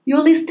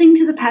You're listening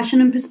to the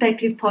Passion and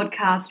Perspective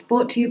podcast,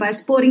 brought to you by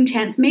Sporting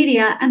Chance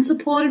Media and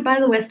supported by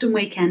the Western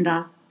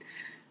Weekender.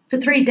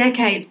 For 3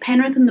 decades,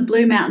 Penrith and the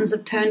Blue Mountains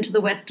have turned to the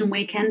Western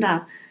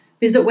Weekender.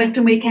 Visit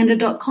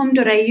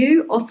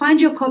westernweekender.com.au or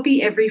find your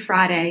copy every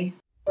Friday.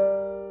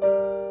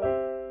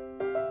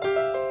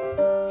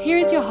 Here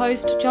is your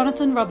host,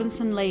 Jonathan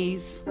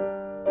Robinson-Lees.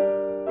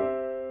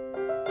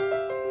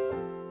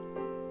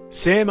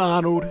 Sam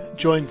Arnold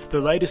joins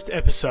the latest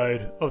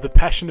episode of the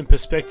Passion and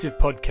Perspective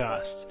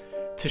podcast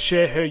to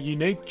share her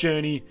unique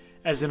journey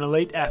as an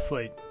elite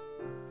athlete.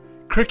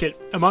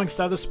 Cricket, amongst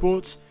other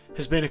sports,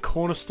 has been a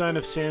cornerstone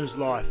of Sam's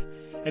life,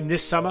 and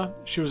this summer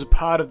she was a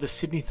part of the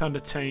Sydney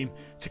Thunder team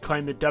to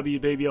claim the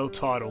WBBL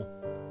title.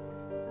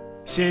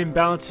 Sam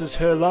balances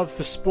her love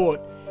for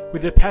sport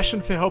with her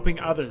passion for helping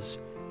others,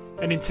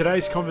 and in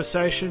today's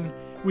conversation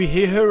we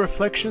hear her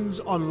reflections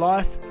on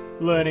life,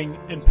 learning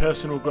and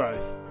personal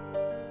growth.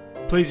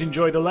 Please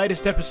enjoy the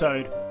latest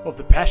episode of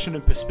the Passion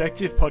and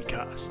Perspective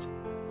podcast.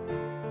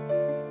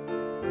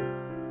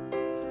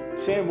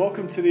 Sam,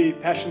 welcome to the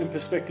Passion and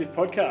Perspective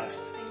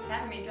podcast. Thanks for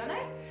having me, Jono.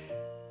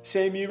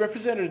 Sam, you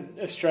represented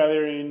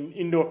Australia in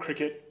indoor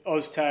cricket,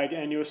 OzTag,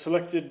 and you were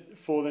selected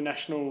for the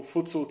national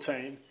futsal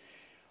team.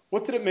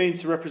 What did it mean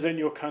to represent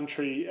your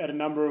country at a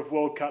number of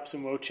World Cups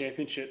and World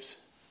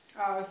Championships?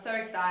 Oh, it was so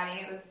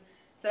exciting.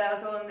 That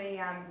was all in the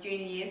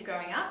junior years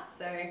growing up.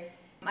 So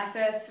my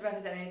first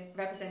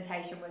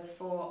representation was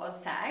for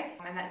OzTag,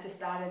 and that just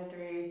started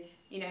through,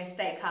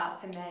 State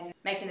Cup and then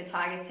making the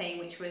Tigers team,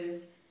 which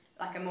was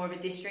like a more of a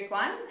district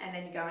one, and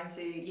then you go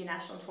into your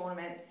national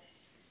tournament.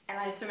 And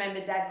I just remember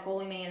Dad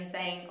calling me and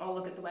saying, "Oh,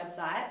 look at the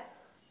website."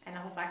 And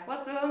I was like,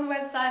 "What's it on the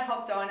website?"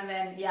 Hopped on, and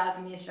then I was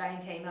in the Australian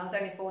team, and I was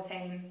only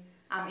 14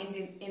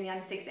 in the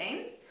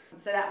under-16s.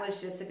 So that was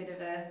just a bit of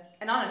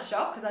an honest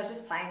shock, because I was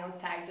just playing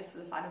OzTag just for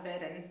the fun of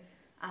it, and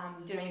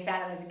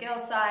found out there's a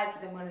girls' side, so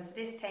then went into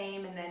this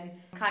team, and then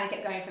kind of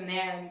kept going from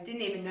there, and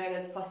didn't even know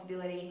there's a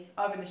possibility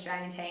of an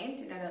Australian team.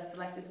 Didn't know there were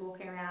selectors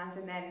walking around,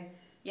 and then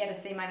to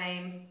see my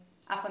name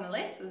up on the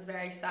list was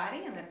very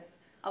exciting, and it's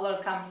a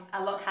lot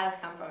has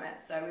come from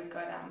it. So we've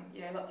got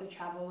lots of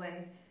travel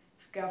and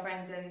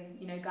girlfriends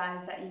and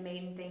guys that you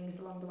meet and things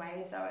along the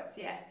way. So it's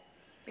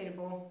been a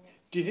ball.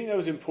 Do you think that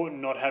was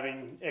important, not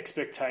having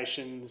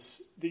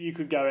expectations, that you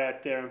could go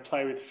out there and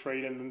play with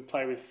freedom and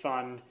play with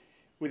fun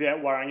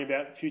without worrying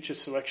about future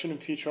selection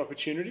and future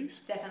opportunities?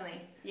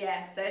 Definitely,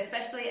 yeah. So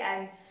especially,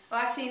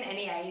 actually in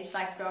any age,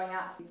 like growing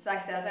up, so like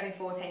I said, I was only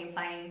 14,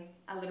 playing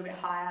a little bit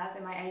higher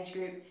than my age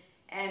group.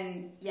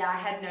 And I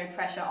had no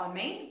pressure on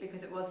me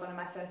because it was one of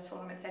my first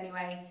tournaments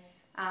anyway.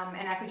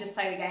 And I could just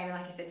play the game, and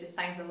like I said, just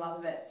playing for the love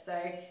of it. So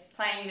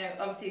playing,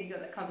 obviously you've got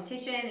the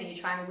competition and you're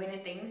trying to win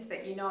and things,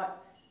 but you're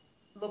not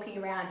looking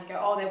around to go,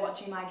 oh, they're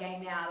watching my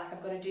game now, like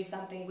I've got to do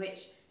something,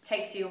 which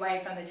takes you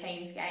away from the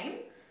team's game.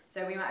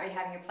 So we might be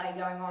having a play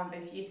going on, but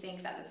if you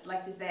think that the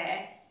selector's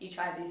there, you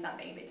try to do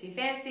something a bit too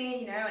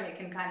fancy, and it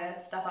can kind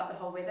of stuff up the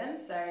whole rhythm.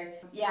 So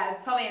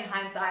probably in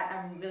hindsight,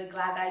 I'm really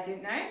glad that I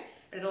didn't know.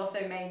 But it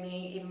also made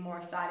me even more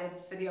excited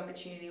for the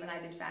opportunity when I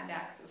did find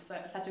out, because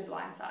it was such a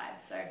blind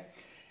side. So,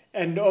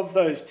 and of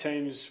those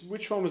teams,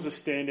 which one was a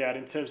standout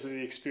in terms of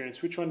the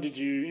experience? Which one did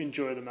you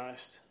enjoy the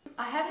most?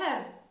 I have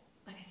had,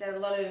 like I said, a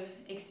lot of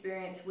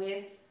experience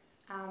with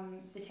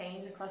the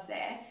teams across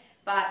there,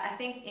 but I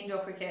think indoor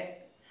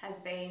cricket has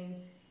been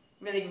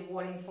really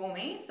rewarding for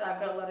me. So I've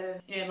got a lot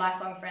of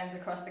lifelong friends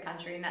across the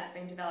country, and that's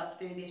been developed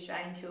through the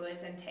Australian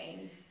tours and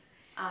teams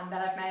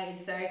that I've made.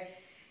 So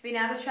been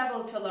able to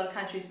travel to a lot of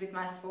countries with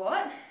my sport.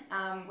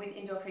 With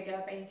indoor cricket,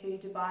 I've been to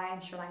Dubai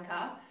and Sri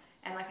Lanka,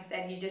 and like I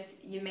said,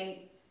 you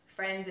meet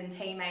friends and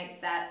teammates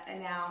that are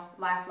now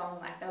lifelong.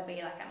 Like they'll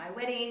be like at my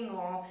wedding,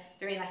 or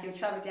doing you'll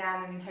travel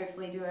down and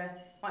hopefully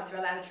once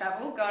you're allowed to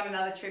travel, go on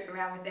another trip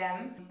around with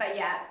them. But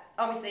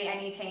obviously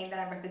any team that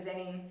I'm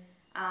representing,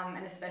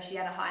 and especially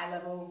at a high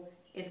level,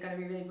 is going to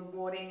be really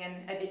rewarding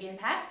and a big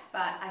impact.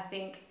 But I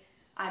think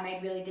I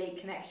made really deep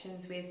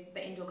connections with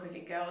the indoor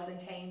cricket girls and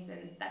teams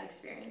and that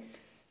experience.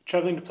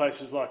 Travelling to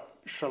places like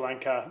Sri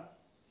Lanka,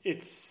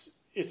 it's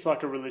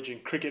like a religion.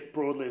 Cricket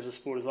broadly as a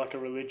sport is like a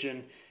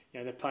religion.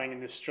 They're playing in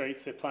the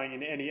streets, they're playing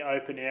in any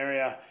open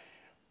area.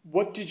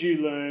 What did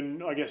you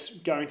learn, I guess,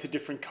 going to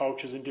different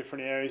cultures and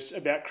different areas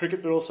about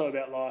cricket, but also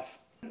about life?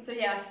 So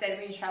like I said,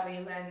 when you travel,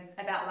 you learn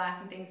about life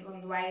and things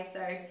along the way.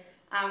 So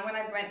when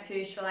I went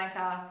to Sri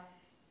Lanka,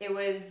 it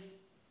was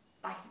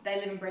like they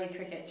live and breathe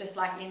cricket, just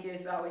like India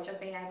as well, which I've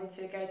been able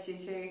to go to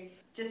too.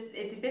 Just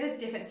it's a bit of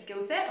different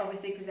skill set,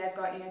 obviously, because they've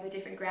got the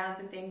different grounds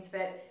and things.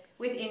 But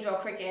with indoor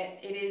cricket,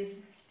 it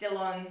is still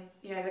on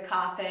the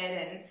carpet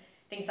and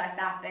things like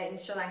that. But in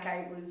Sri Lanka,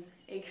 it was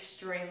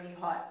extremely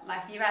hot.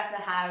 Like you had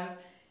to have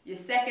your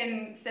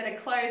second set of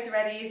clothes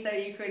ready so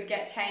you could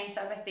get changed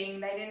type of thing.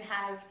 They didn't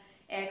have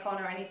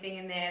aircon or anything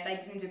in there. They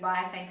did in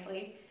Dubai,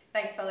 thankfully.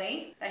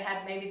 They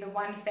had maybe the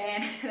one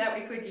fan that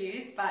we could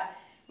use, but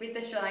with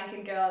the Sri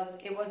Lankan girls,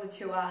 it was a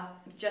tour,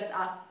 just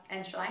us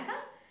and Sri Lanka,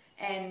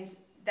 and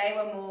they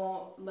were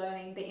more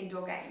learning the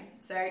indoor game.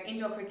 So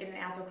indoor cricket and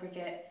outdoor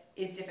cricket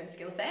is different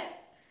skill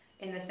sets.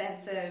 in the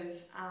sense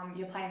of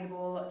you're playing the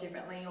ball a lot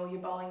differently, or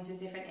you're bowling to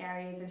different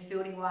areas, and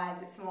fielding wise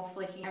it's more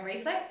flicking and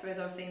reflex, whereas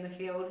obviously in the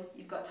field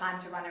you've got time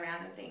to run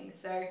around and things.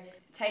 So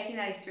taking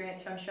that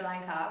experience from Sri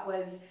Lanka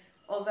was,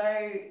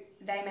 although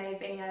they may have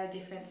been at a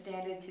different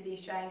standard to the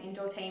Australian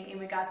indoor team in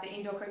regards to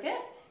indoor cricket,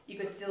 you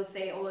could still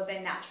see all of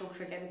their natural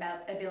cricket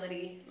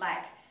ability.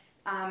 Like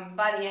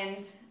by the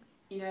end,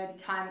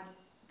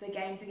 the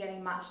games are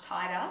getting much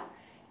tighter,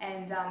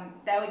 and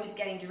they were just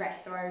getting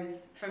direct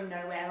throws from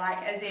nowhere.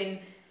 Like, as in,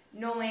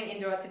 normally in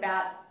indoor it's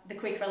about the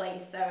quick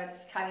release, so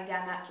it's cutting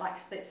down that like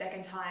split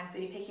second time, so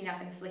you're picking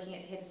up and flicking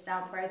it to hit a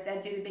stump, whereas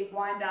they'd do the big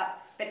wind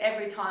up, but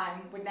every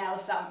time would nail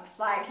the stumps.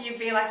 Like, you'd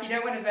be like, you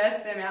don't want to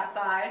burst them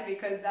outside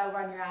because they'll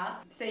run you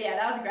out. So yeah,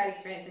 that was a great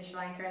experience in Sri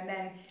Lanka. And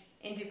then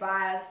in Dubai,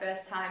 I was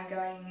first time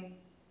going,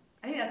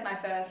 I think that's my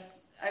first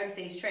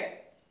overseas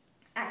trip,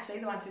 actually,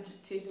 the one to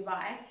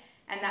Dubai.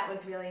 And that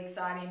was really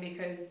exciting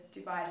because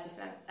Dubai is just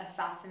a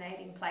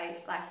fascinating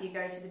place. Like, you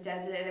go to the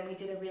desert, and we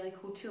did a really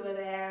cool tour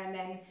there, and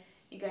then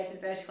you go to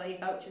the Burj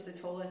Khalifa, which is the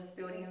tallest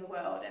building in the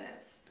world, and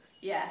it's,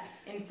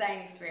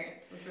 insane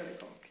experience. It was really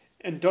cool.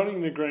 And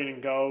donning the green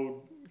and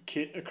gold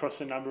kit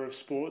across a number of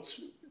sports,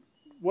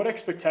 what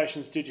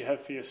expectations did you have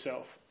for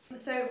yourself?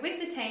 So with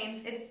the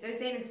teams, it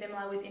was even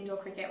similar with indoor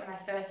cricket when I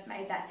first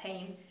made that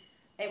team.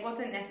 It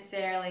wasn't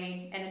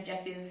necessarily an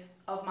objective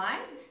of mine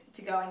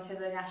to go into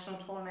the national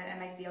tournament and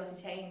make the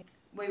Aussie team.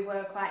 We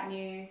were quite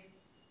new.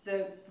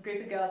 The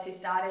group of girls who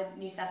started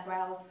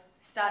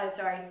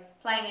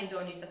playing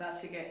indoor New South Wales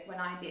cricket when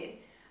I did,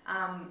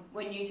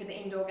 were new to the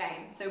indoor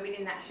game. So we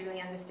didn't actually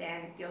really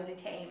understand the Aussie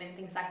team and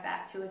things like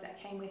that, tours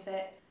that came with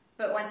it.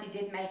 But once you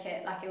did make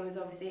it, like, it was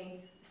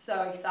obviously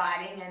so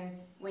exciting. And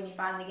when you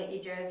finally get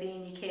your jersey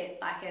and your kit,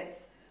 like,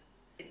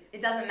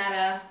 it doesn't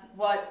matter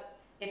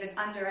if it's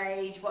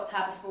underage, what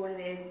type of sport it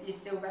is, you're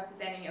still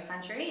representing your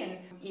country. And,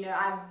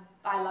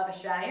 I love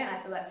Australia, and I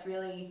feel that's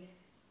really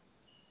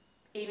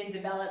even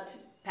developed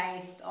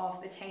based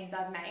off the teams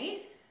I've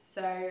made.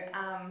 So,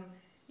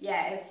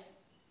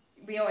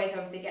 we always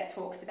obviously get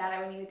talks about it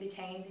when you're with your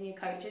teams and your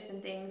coaches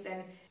and things.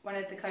 And one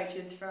of the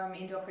coaches from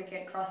indoor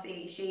cricket,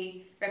 Crossy,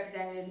 she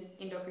represented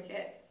indoor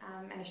cricket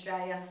in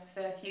Australia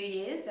for a few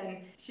years, and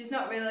she's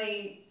not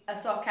really a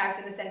soft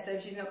character in the sense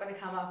of she's not going to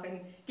come up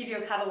and give you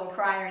a cuddle or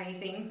cry or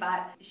anything,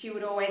 but she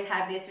would always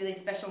have this really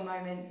special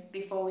moment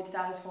before we'd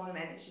start a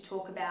tournament, and she'd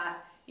talk about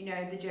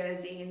the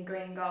jersey and the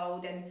green and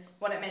gold and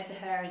what it meant to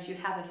her. And she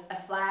would have a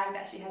flag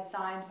that she had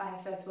signed by her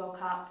first World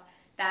Cup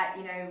that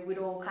we'd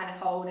all kind of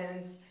hold.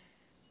 And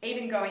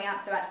even growing up,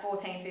 so at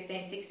 14,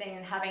 15, 16,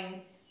 and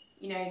having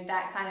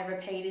that kind of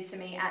repeated to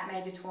me at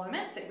major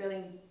tournaments, it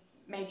really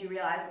made you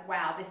realise,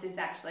 wow, this is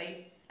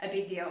actually a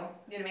big deal.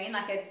 You know what I mean?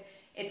 Like,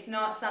 it's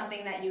not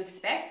something that you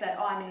expect that,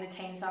 I'm in the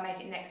team, so I'll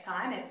make it next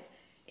time. It's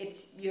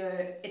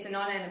an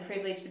honour and a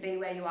privilege to be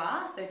where you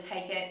are. So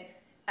take it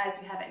as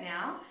you have it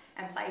now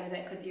and play with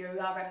it, because you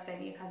are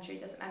representing your country. It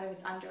doesn't matter if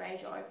it's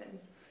underage or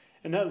opens.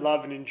 And that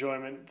love and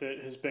enjoyment that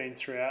has been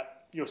throughout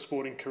your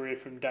sporting career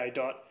from day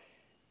dot,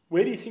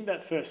 where do you think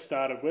that first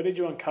started? Where did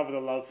you uncover the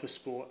love for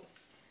sport?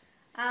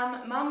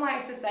 Mum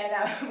likes to say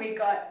that we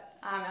got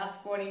our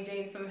sporting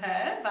genes from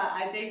her, but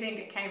I do think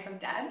it came from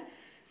Dad.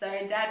 So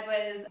Dad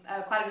was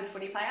quite a good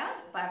footy player,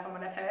 from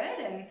what I've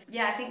heard. And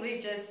I think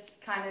we've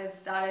just kind of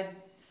started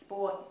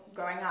sport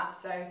growing up.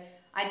 So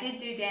I did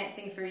do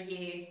dancing for a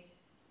year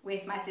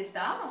with my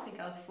sister. I think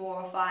I was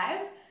 4 or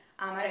 5.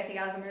 I don't think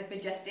I was the most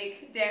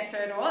majestic dancer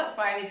at all. That's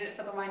why I only did it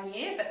for the 1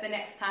 year. But the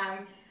next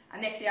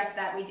year after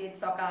that, we did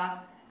soccer,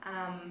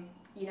 and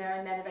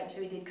then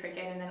eventually we did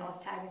cricket and then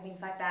Oztag and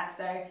things like that.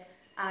 So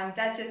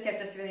Dad's just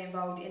kept us really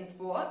involved in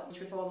sport, which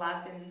we've all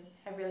loved and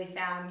have really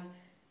found.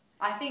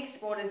 I think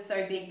sport is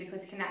so big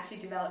because it can actually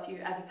develop you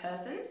as a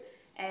person.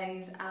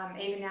 And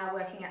even now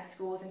working at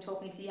schools and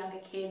talking to younger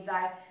kids,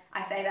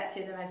 I say that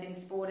to them, as in,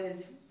 sport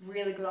is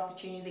really good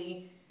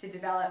opportunity to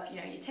develop,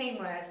 your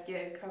teamwork,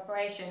 your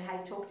cooperation, how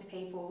you talk to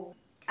people.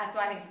 That's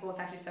why I think sport's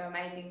actually so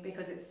amazing,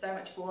 because it's so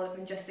much broader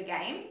than just the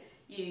game.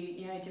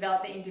 You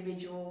develop the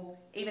individual.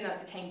 Even though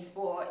it's a team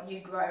sport, you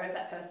grow as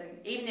that person,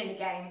 even in the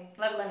game,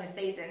 let alone a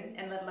season,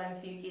 and let alone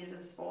a few years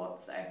of sport.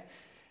 So.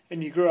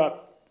 And you grew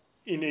up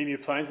in Emu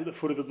Plains at the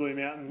foot of the Blue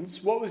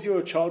Mountains. What was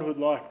your childhood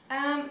like?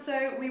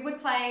 So we would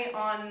play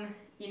on,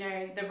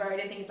 the road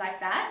and things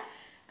like that.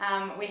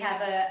 We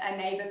have a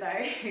neighbour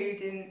though who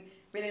didn't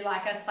really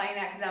like us playing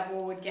that because our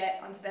ball would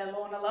get onto their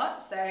lawn a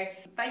lot. So,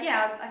 but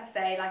I'd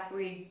say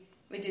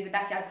we do the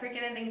backyard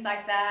cricket and things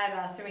like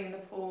that, swimming in the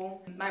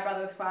pool. My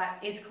brother was quite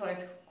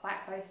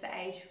close to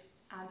age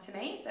to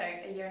me, so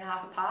a year and a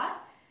half apart.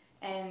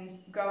 And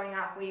growing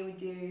up, we would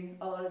do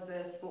a lot of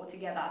the sport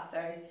together.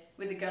 So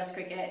with the girls'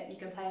 cricket, you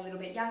can play a little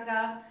bit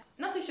younger.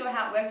 Not too sure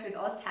how it worked with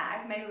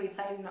Oztag. Maybe we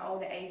played in an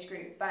older age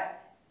group.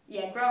 But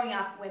growing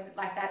up with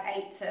that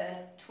 8 to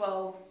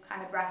 12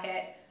 kind of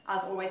bracket, I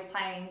was always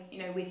playing,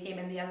 with him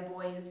and the other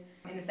boys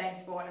in the same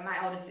sport. And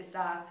my older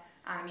sister,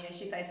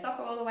 she plays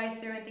soccer all the way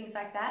through and things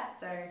like that.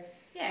 So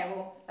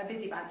a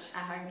busy bunch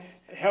at home.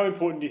 How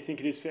important do you think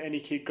it is for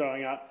any kid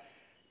growing up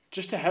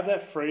just to have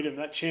that freedom,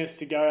 that chance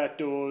to go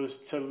outdoors,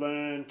 to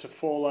learn, to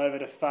fall over,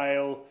 to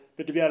fail,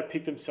 but to be able to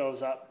pick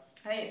themselves up.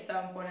 I think it's so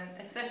important,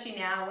 especially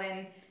now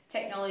when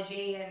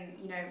technology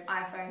and,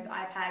 iPhones,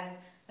 iPads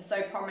are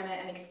so prominent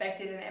and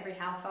expected in every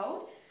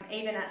household.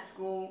 Even at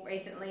school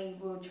recently,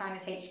 we were trying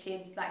to teach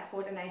kids like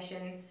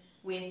coordination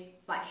with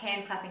like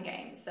hand clapping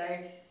games. So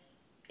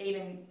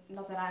even,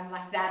 not that I'm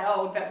like that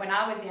old, but when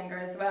I was younger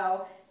as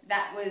well,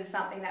 that was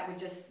something that would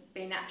just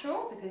be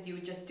natural because you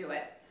would just do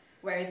it.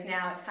 Whereas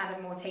now it's kind of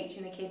more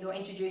teaching the kids or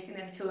introducing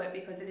them to it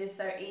because it is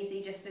so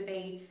easy just to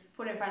be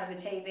put in front of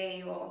the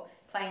TV or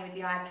playing with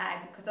the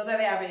iPad. Because although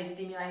they are really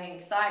stimulating and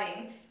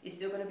exciting, you're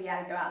still got to be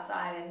able to go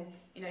outside and,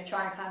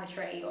 try and climb a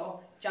tree or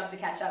jump to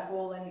catch that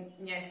ball and,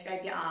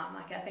 scrape your arm.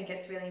 Like, I think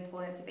it's really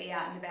important to be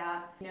out and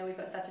about. We've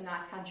got such a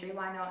nice country.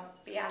 Why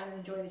not be out and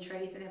enjoy the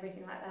trees and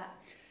everything like that?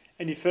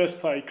 And you first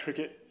played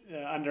cricket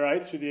under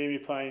 8s with the Emu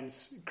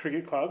Plains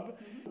Cricket Club.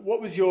 Mm-hmm.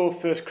 What was your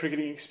first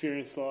cricketing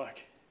experience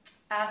like?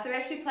 So we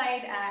actually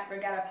played at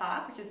Regatta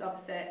Park, which is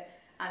opposite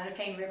the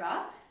Nepean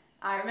River.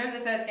 I remember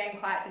the first game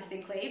quite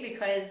distinctly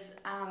because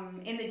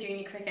in the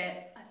junior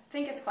cricket, I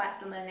think it's quite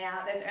similar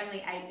now, there's only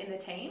 8 in the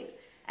team,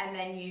 and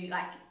then you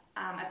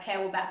a pair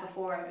will bat for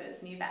 4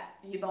 overs and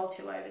you bowl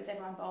 2 overs,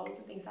 everyone bowls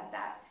and things like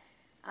that.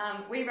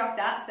 We rocked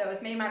up, so it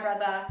was me and my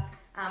brother,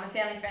 a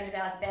family friend of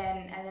ours,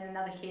 Ben, and then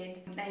another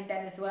kid named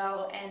Ben as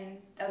well, and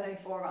there was only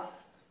 4 of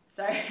us.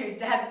 So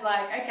Dad's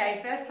like, okay,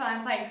 first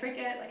time playing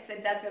cricket. Like I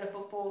said, Dad's got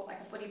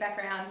a footy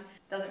background,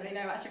 doesn't really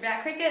know much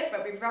about cricket,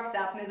 but we've rocked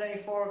up and there's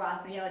only 4 of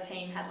us and the other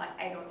team had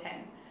 8 or 10.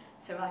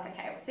 So we're like,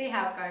 okay, we'll see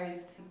how it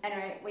goes.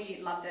 Anyway,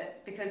 we loved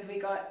it because we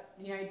got,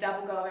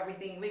 double go of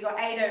everything. We got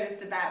 8 overs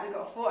to bat, we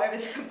got 4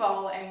 overs to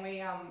bowl, and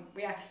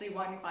we actually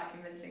won quite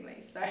convincingly.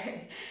 So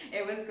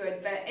it was good.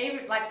 But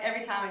even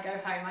every time I go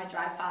home, I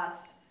drive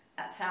past.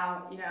 That's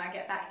how, I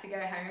get back to go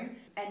home.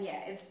 And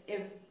yeah, it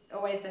was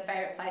always the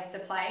favourite place to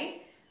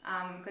play.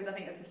 Because I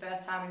think it was the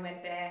first time we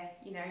went there,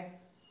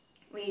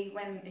 we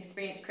went and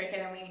experienced cricket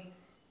and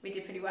we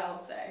did pretty well,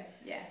 so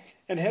yeah.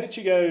 And how did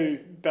you go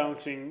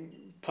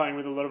balancing playing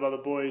with a lot of other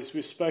boys?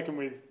 We've spoken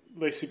with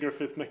Lisa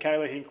Griffith,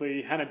 Michaela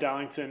Hinkley, Hannah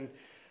Darlington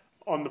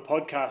on the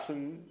podcast,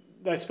 and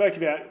they spoke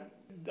about,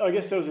 I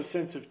guess there was a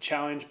sense of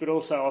challenge but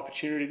also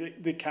opportunity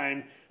that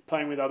came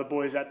playing with other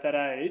boys at that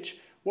age.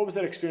 What was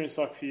that experience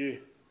like for you?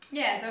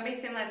 Yeah, so it'll be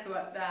similar to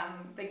what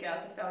the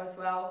girls have felt as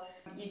well.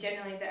 You're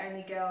generally the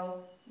only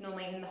girl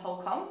normally in the whole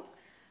comp.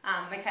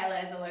 Michaela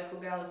is a local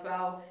girl as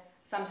well.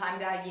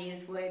 Sometimes our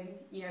years would,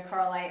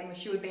 correlate and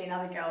she would be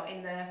another girl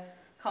in the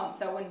comp,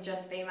 so it wouldn't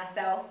just be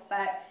myself.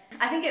 But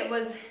I think it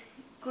was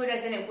good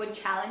as in it would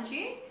challenge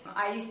you.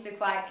 I used to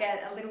quite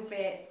get a little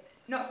bit,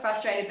 not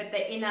frustrated, but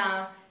the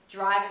inner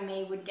drive in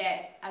me would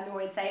get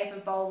annoyed. Say if a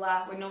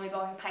bowler would normally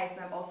bowl in pace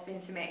and the ball spin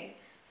to me.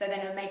 So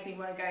then it would make me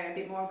want to go a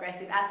bit more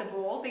aggressive at the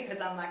ball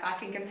because I'm like, I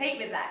can compete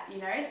with that,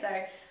 So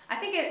I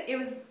think it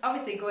was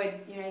obviously good,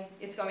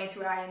 it's got me to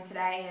where I am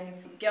today.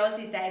 And girls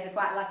these days are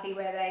quite lucky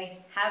where they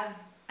have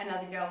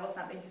another girl or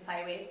something to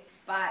play with.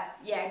 But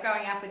yeah,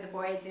 growing up with the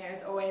boys, it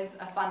was always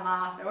a fun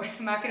laugh. They're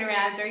always mucking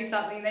around doing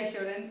something they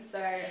shouldn't. So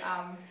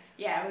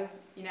yeah, it was,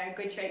 a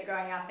good treat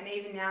growing up. And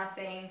even now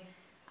seeing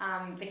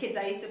the kids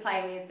I used to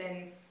play with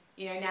and,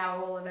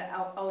 now all of the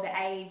older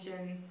age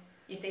and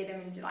you see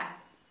them and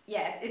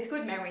it's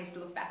good memories to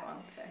look back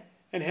on. So.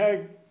 And how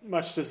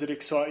much does it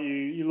excite you?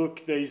 You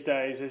look these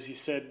days, as you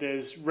said,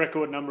 there's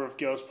record number of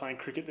girls playing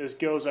cricket. There's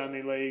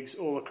girls-only leagues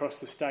all across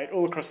the state,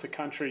 all across the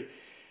country.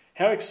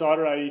 How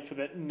excited are you for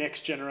that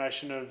next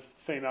generation of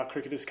female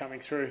cricketers coming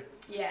through?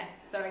 Yeah,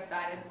 so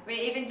excited. We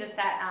even just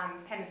at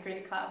Penrith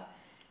Cricket Club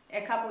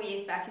a couple of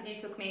years back, if you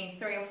took me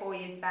 3 or 4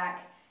 years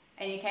back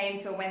and you came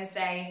to a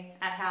Wednesday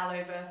at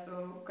Howlover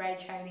for grade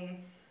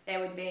training, there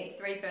would be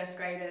 3 first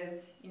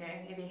graders,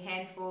 maybe a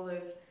handful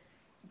of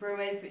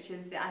Brewers, which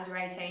is the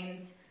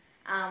under-18s,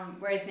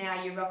 whereas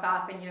now you rock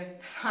up and you're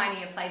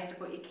finding a place to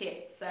put your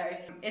kit. So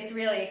it's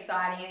really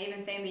exciting, and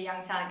even seeing the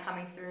young talent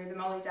coming through. The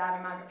Molly Dart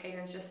and Margaret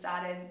Peters just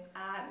started,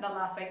 not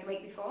last week, the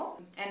week before,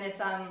 and there's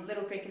some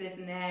little cricketers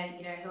in there,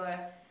 who are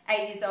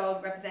 8 years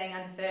old representing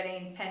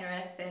under-13s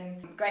Penrith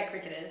and great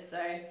cricketers.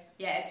 So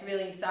yeah, it's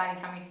really exciting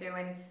coming through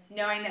and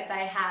knowing that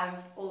they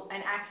have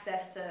an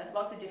access to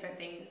lots of different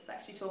things.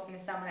 Actually talking to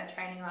someone at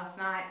training last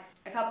night,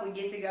 a couple of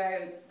years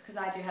ago, because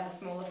I do have a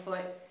smaller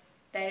foot,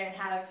 they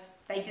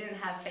didn't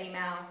have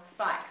female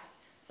spikes,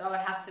 so I would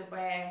have to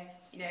wear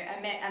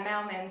a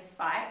male men's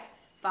spike,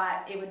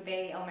 but it would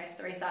be almost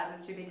 3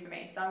 sizes too big for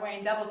me. So I'm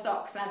wearing double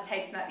socks and I'd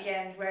tape them at the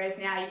end, whereas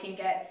now you can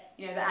get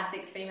the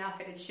ASICS female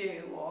fitted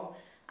shoe or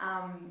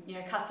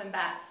custom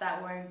bats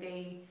that won't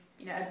be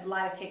a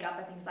lighter pickup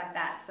and things like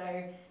that.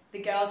 So the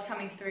girls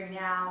coming through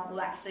now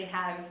will actually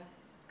have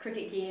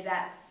cricket gear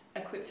that's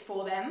equipped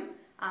for them,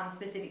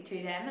 specific to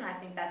them, and I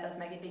think that does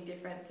make a big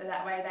difference. So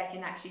that way they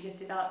can actually just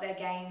develop their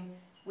game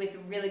with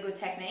really good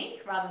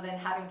technique rather than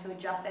having to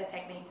adjust their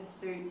technique to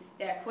suit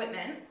their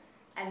equipment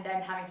and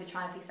then having to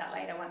try and fix that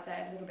later once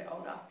they're a little bit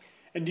older.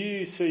 And do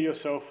you see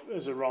yourself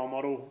as a role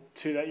model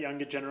to that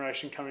younger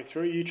generation coming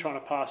through? Are you trying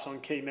to pass on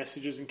key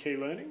messages and key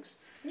learnings?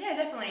 Yeah,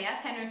 definitely.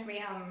 At Penrith,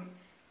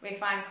 we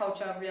find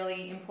culture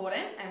really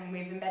important, and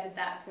we've embedded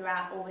that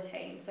throughout all the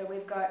teams. So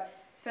we've got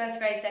first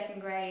grade,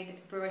 second grade,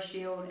 Brewer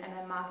Shield, and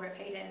then Margaret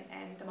Peden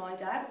and the Molly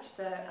Dad, which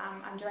are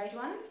the underage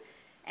ones.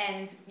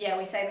 And yeah,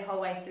 we say the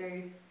whole way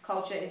through,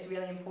 culture is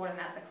really important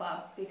at the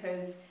club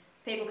because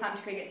people come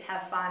to cricket to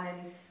have fun,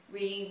 and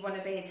we want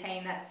to be a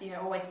team that's, you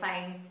know, always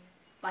playing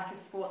like a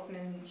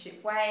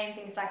sportsmanship way and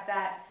things like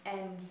that.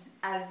 And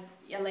as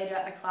a leader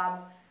at the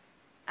club,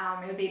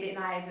 it would be a bit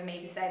naive of me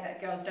to say that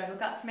girls don't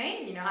look up to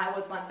me. You know, I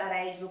was once that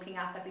age looking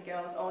up at the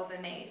girls older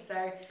than me.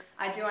 So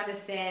I do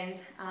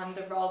understand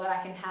the role that I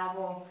can have,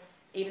 or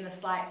even the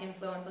slight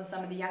influence on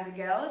some of the younger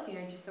girls, you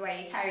know, just the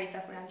way you carry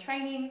yourself around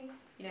training,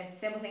 you know,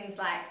 simple things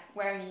like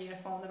wearing your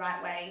uniform the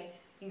right way,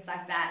 things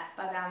like that.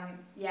 But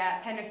yeah,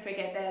 at Penrith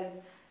Cricket, there's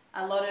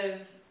a lot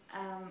of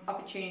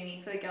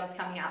opportunity for the girls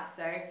coming up.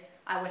 So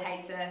I would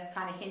hate to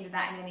kind of hinder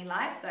that in any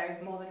light. So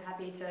more than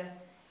happy to,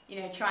 you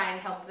know, try and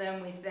help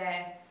them with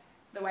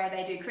the way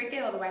they do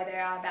cricket or the way they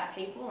are about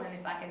people, and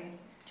if I can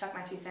chuck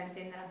my 2 cents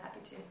in, then I'm happy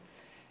to.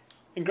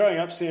 And growing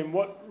up, Sam,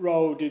 what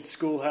role did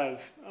school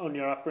have on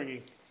your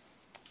upbringing?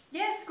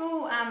 Yeah,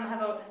 school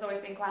has always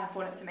been quite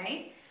important to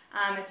me.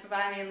 It's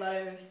provided me a lot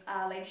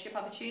of leadership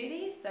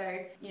opportunities, so,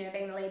 you know,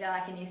 being the leader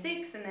like in Year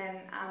 6 and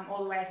then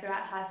all the way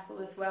throughout high school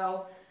as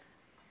well,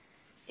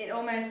 it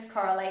almost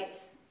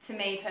correlates to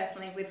me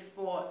personally with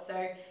sport.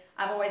 So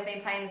I've always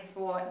been playing the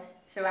sport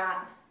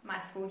throughout my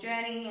school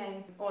journey,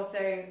 and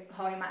also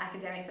holding my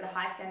academics at a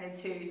high standard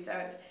too. So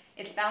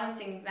it's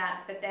balancing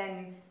that, but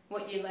then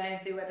what you learn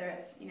through, whether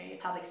it's, you know, your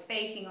public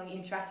speaking or your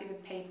interacting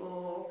with people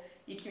or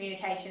your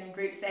communication and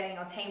group setting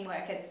or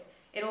teamwork,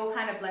 it all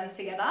kind of blends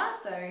together.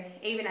 So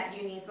even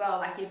at uni as well,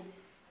 like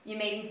you're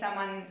meeting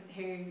someone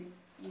who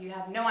you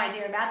have no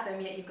idea about them,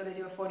 yet you've got to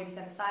do a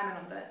 40% assignment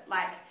on the,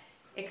 like,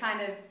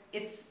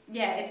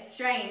 it's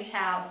strange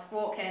how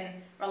sport can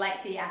relate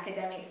to your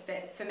academics,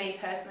 but for me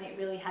personally, it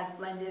really has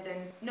blended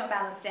and not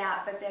balanced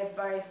out, but they've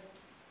both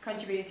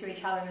contributed to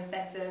each other in the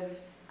sense of,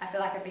 I feel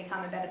like I've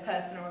become a better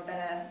person or a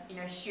better, you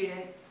know,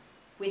 student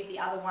with the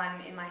other one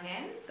in my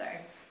hands. So.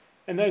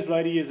 In those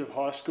later years of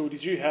high school,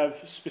 did you have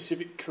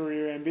specific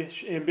career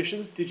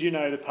ambitions? Did you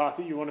know the path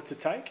that you wanted to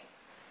take?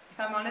 If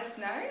I'm honest,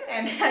 no,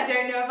 and I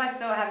don't know if I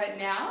still have it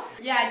now.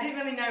 Yeah, I didn't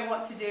really know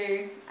what to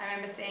do. I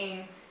remember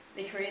seeing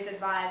the careers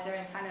advisor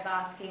and kind of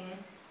asking,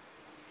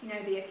 you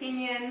know, the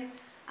opinion,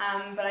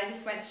 but I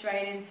just went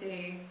straight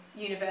into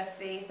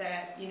university, so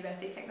at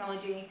University of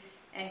Technology,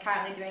 and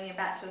currently doing a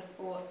Bachelor of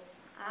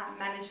Sports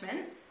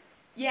Management.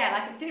 Yeah,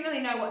 like I didn't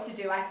really know what to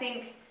do. I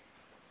think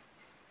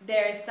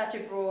there is such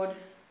a broad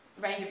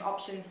range of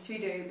options to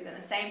do, but at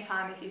the same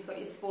time, if you've got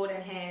your sport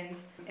in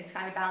hand, it's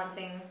kind of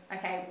balancing,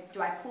 okay,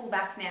 do I pull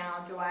back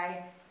now? Do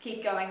I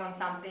keep going on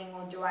something,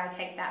 or do I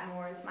take that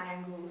more as my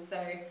angle?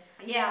 So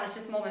yeah, I was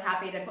just more than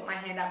happy to put my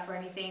hand up for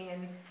anything,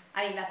 and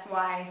I think that's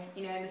why,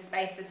 you know, in the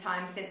space of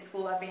time since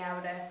school, I've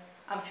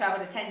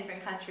travelled to 10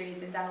 different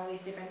countries and done all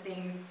these different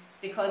things,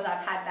 because I've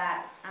had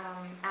that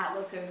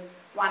outlook of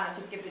why not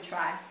just give it a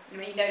try. I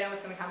mean, you don't know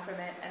what's going to come from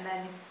it, and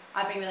then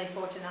I've been really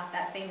fortunate enough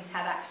that things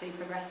have actually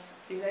progressed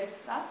through those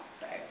stuff.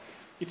 So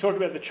you talk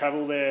about the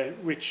travel there,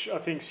 which I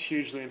think is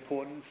hugely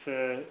important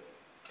for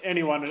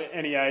anyone at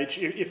any age,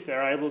 if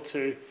they're able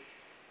to.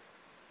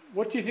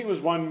 What do you think was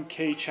one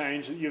key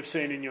change that you've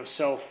seen in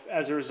yourself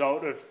as a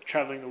result of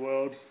travelling the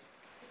world?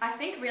 I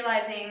think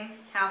realising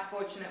how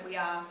fortunate we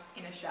are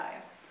in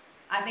Australia.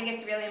 I think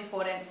it's really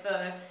important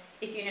for,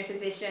 if you're in a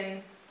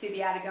position to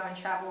be able to go and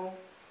travel,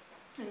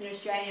 and you're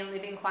Australian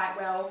living quite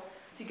well,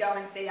 to go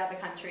and see other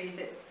countries.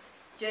 It's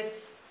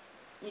just,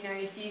 you know,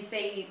 if you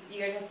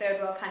go to a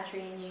third world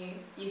country and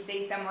you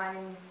see someone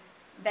and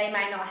they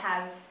may not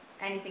have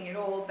anything at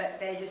all, but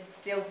they're just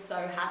still so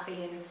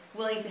happy and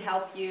willing to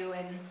help you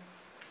and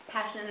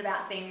passionate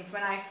about things.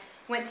 When I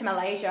went to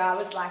Malaysia, I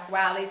was like,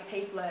 wow, these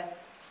people are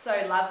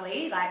so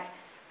lovely. Like,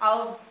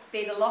 I'll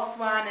be the lost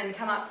one and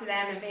come up to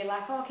them and be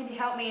like, oh, can you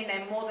help me? And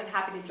they're more than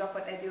happy to drop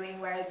what they're doing.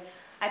 Whereas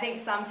I think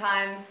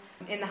sometimes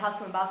in the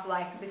hustle and bustle,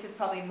 like, this is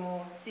probably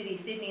more city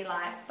Sydney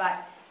life,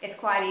 but it's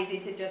quite easy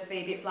to just be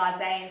a bit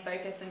blasé and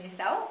focus on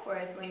yourself.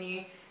 Whereas when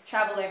you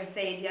travel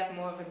overseas, you have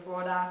more of a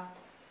broader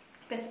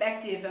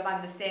perspective of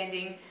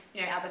understanding,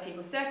 you know, other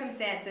people's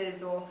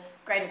circumstances or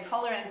greater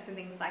tolerance and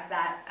things like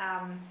that.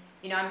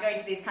 You know, I'm going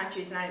to these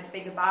countries and I don't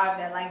speak a bar of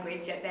their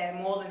language, yet they're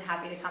more than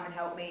happy to come and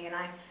help me. And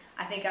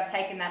I think I've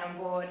taken that on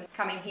board.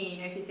 Coming here, you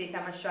know, if you see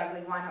someone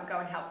struggling, why not go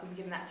and help them,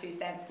 give them that 2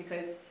 cents,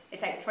 because it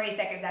takes 20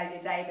 seconds out of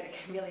your day, but it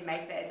can really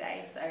make their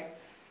day. So.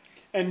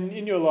 And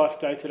in your life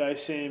day to day,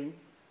 Sam,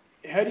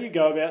 how do you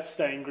go about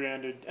staying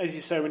grounded? As you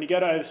say, when you go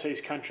to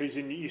overseas countries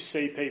and you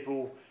see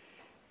people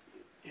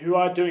who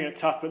are doing it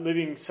tough, but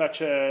living with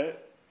such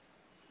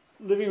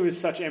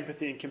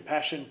empathy and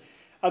compassion,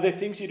 are there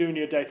things you do in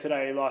your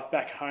day-to-day life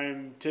back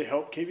home to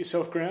help keep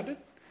yourself grounded?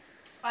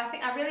 I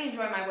think I really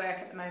enjoy my work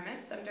at the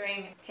moment. So I'm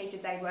doing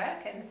teacher's aid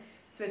work, and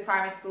it's with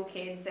primary school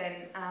kids, and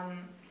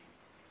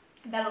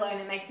that alone,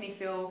 it makes me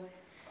feel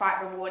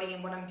quite rewarding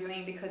in what I'm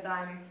doing, because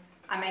I'm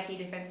making a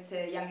difference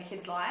to younger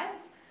kids'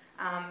 lives.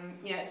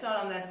 It's not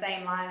on the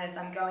same line as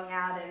I'm going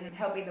out and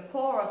helping the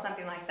poor or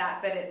something like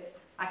that, but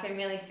I can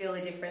really feel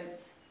a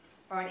difference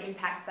or an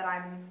impact that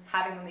I'm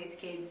having on these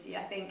kids.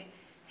 I think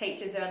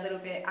teachers are a little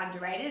bit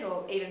underrated,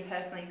 or even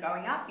personally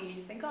growing up, you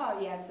just think, oh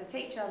yeah, it's a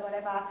teacher,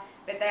 whatever,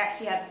 but they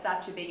actually have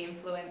such a big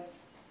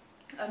influence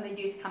on the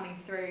youth coming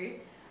through.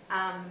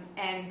 I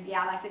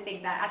like to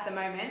think that at the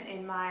moment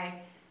in my,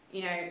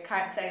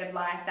 current state of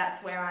life,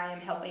 that's where I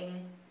am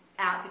helping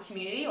out the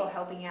community, or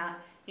helping out,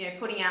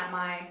 putting out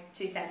my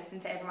 2 cents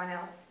into everyone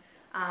else,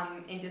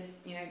 in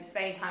just,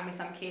 spending time with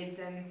some kids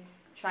and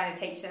trying to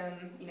teach them,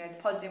 the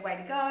positive way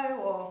to go,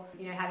 or,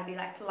 how to be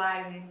like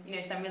polite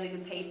and, some really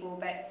good people.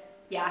 But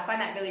yeah, I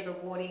find that really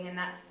rewarding, and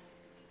that's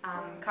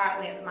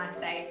currently at my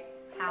state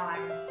how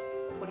I'm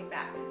putting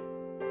back.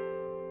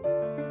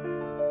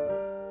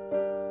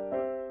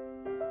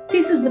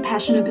 This is the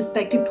Passion and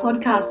Perspective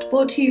podcast,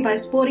 brought to you by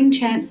Sporting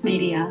Chance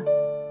Media.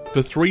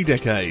 For 3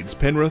 decades,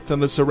 Penrith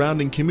and the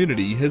surrounding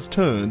community has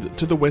turned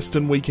to the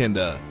Western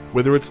Weekender.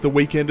 Whether it's the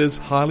Weekender's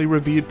highly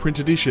revered print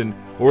edition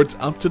or its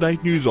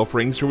up-to-date news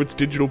offerings through its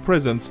digital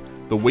presence,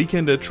 the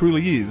Weekender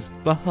truly is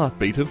the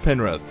heartbeat of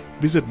Penrith.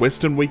 Visit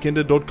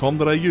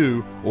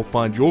westernweekender.com.au or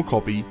find your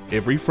copy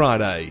every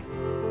Friday.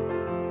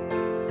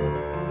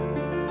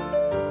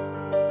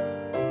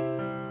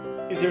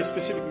 Is there a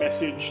specific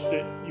message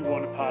that you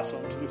want to pass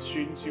on to the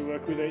students you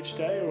work with each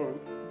day, or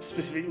a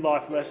specific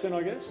life lesson,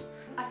 I guess?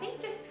 I think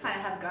just kind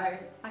of have a go.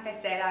 Like I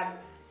said, I've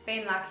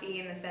been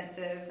lucky in the sense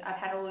of I've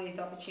had all these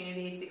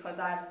opportunities because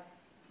I've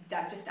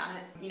just done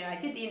it. I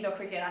did the indoor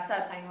cricket, I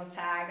started playing Oz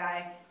Tag,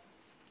 I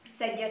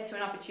said yes to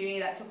an opportunity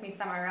that took me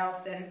somewhere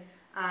else, and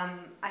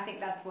I think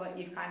that's what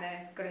you've kind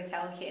of got to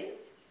tell the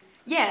kids.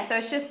 Yeah, so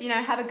it's just,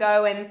 have a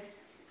go, and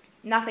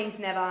nothing's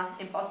never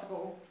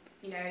impossible.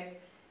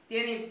 The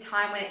only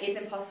time when it is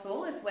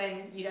impossible is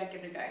when you don't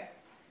give it a go.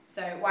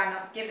 So why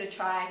not give it a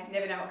try?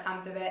 Never know what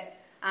comes of it.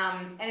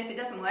 And if it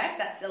doesn't work,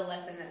 that's still a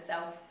lesson in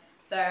itself.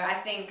 So I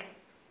think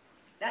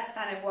that's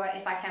kind of what,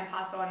 if I can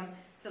pass on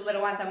to the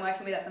little ones I'm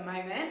working with at the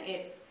moment,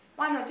 it's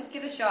why not just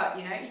give it a shot,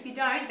 If you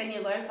don't, then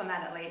you learn from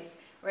that at least.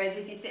 Whereas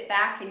if you sit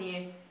back and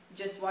you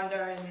just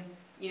wonder and,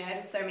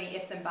 there's so many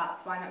ifs and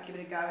buts, why not give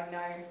it a go and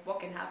know what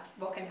can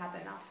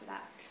happen after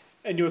that.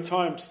 And your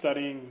time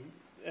studying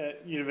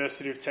at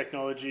University of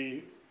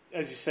Technology,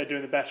 as you said,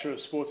 doing the Bachelor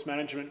of Sports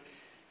Management,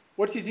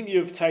 what do you think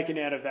you've taken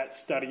out of that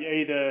study,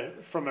 either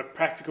from a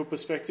practical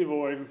perspective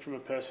or even from a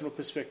personal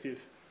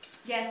perspective?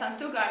 Yeah, so I'm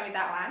still going with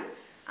that one.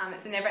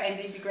 It's a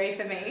never-ending degree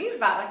for me,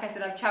 but like I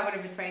said, I've travelled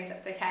in between, so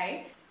that's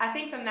okay. I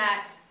think from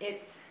that,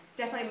 it's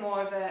definitely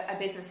more of a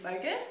business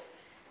focus.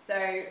 So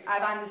I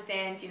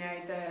understand,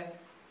 the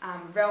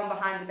realm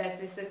behind the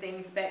business of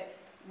things, but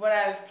what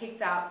I've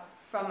picked up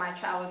from my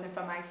travels and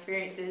from my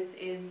experiences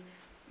is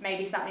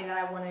maybe something that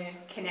I want to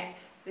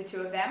connect the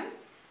two of them.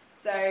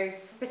 So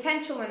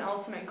potential and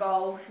ultimate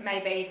goal may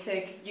be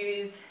to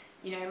use,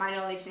 my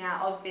knowledge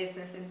now of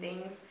business and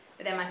things,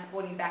 but then my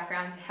sporting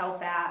background to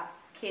help out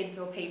kids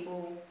or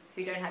people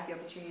who don't have the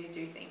opportunity to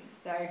do things.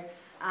 So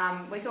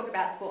we talk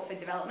about sport for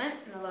development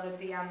in a lot of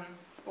the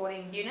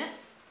sporting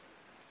units,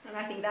 and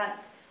I think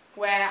that's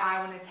where I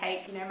want to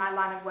take, my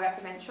line of work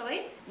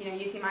eventually,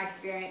 using my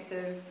experience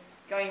of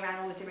going around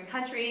all the different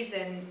countries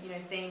and,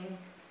 seeing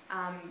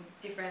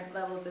different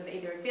levels of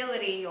either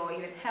ability or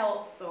even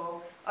health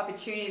or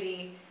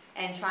opportunity,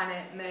 and trying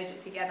to merge it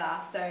together.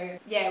 So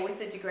yeah, with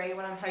the degree,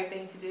 what I'm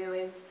hoping to do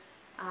is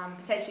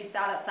potentially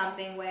start up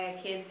something where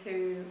kids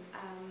who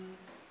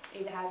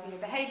either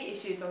have behaviour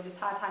issues or just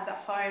hard times at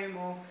home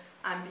or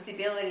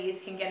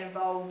disabilities can get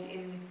involved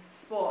in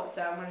sport.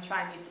 So I want to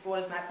try and use sport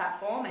as my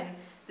platform, and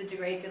the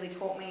degree's really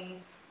taught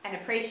me and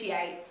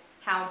appreciate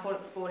how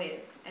important sport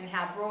is and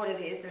how broad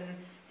it is and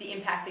the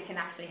impact it can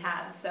actually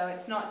have. So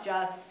it's not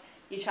just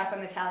you chuck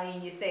on the tally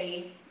and you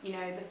see,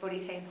 the footy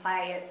team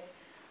play. It's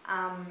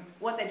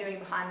what they're doing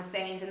behind the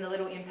scenes and the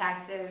little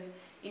impact of,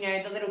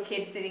 the little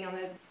kids sitting on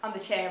the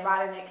chair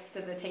right next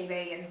to the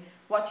TV and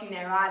watching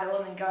their idol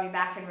and then going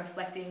back and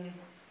reflecting,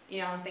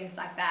 on things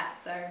like that.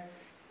 So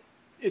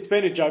it's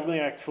been a juggling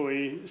act for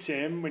you,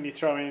 Sam, when you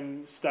throw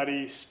in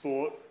study,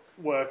 sport,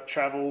 work,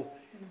 travel.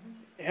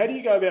 Mm-hmm. How do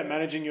you go about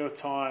managing your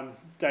time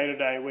day to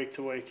day, week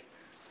to week?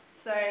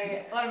 So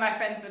a lot of my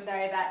friends would know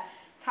that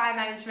time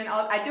management,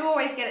 I do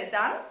always get it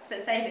done,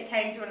 but say if it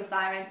came to an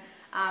assignment,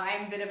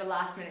 I'm a bit of a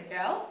last minute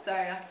girl, so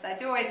I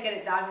do always get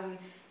it done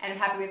and I'm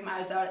happy with my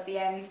result at the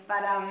end.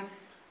 But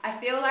I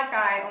feel like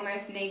I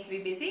almost need to be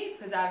busy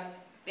because I've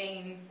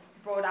been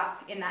brought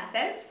up in that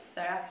sense.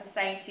 So like I was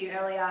saying to you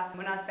earlier,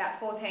 when I was about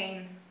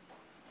 14,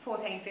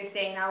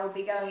 15, I would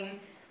be going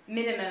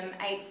minimum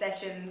 8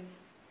 sessions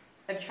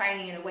of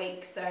training in a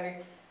week. So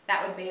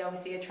that would be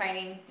obviously a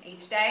training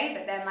each day,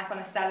 but then like on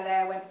a Saturday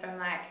I went from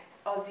like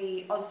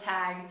Oz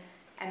Tag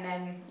and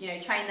then,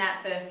 train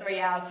that for 3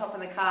 hours, hop on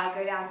the car,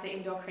 go down to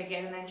indoor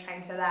cricket and then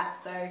train for that.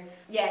 So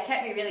yeah, it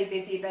kept me really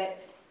busy, but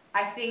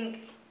I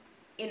think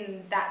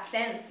in that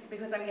sense,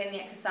 because I'm getting the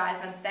exercise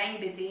and I'm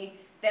staying busy,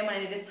 then when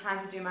it is time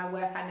to do my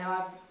work, I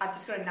know I've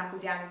just got to knuckle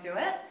down and do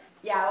it.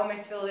 I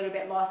almost feel a little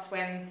bit lost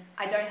when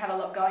I don't have a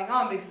lot going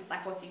on, because it's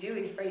like, what do you do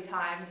with your free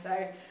time?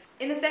 So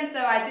in the sense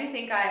though, I do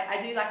think I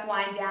do like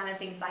wind down and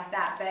things like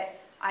that, but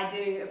I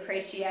do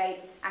appreciate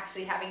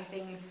actually having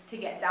things to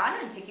get done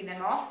and ticking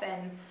them off.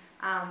 And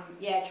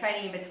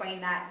training in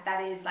between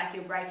that is like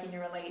your break and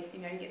your release.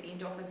 You get the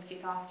endorphins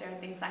kick after and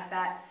things like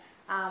that.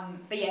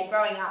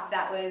 Growing up,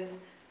 that was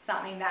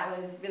something that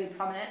was really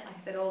prominent, like I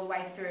said, all the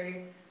way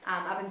through.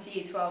 Up until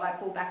year 12, I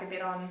pulled back a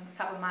bit on a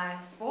couple of my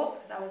sports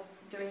because I was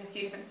doing a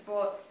few different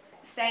sports.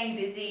 Staying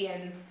busy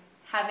and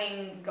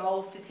having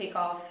goals to tick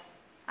off,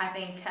 I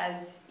think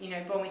has,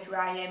 brought me to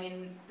where I am,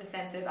 in the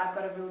sense of I've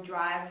got a real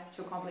drive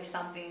to accomplish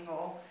something,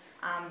 or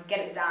get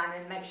it done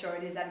and make sure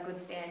it is at a good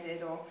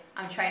standard, or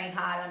I'm training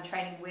hard, I'm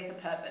training with a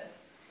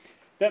purpose.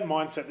 That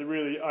mindset, the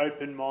really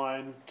open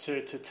mind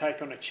to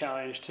take on a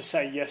challenge, to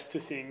say yes to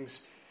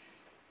things.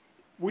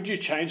 Would you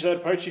change that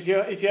approach if you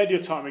had your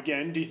time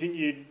again? Do you think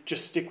you'd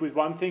just stick with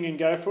one thing and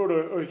go for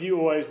it, or have you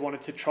always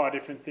wanted to try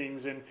different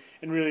things and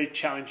really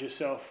challenge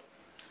yourself?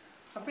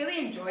 I've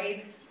really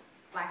enjoyed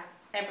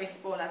every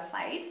sport I've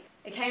played.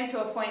 It came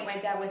to a point where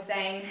Dad was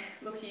saying,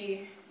 look, do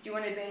you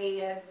want to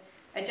be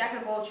a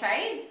jack of all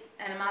trades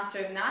and a master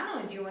of none,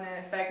 or do you want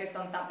to focus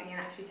on something and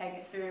actually take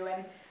it through?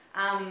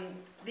 And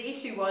the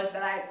issue was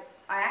that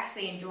I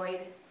actually enjoyed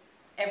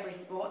every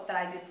sport that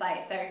I did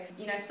play. So,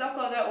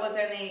 soccer, though it was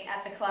only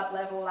at the club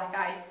level,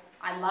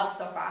 I love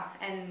soccer,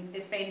 and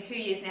it's been 2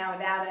 years now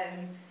without it,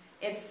 and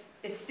it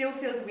still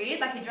feels weird,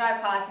 like you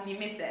drive past and you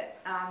miss it.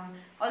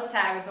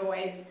 Oztag was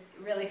always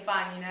really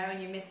fun,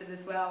 and you miss it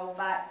as well.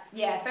 But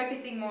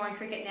focusing more on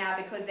cricket now,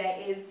 because there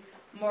is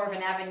more of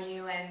an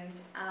avenue and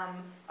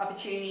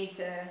opportunity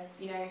to,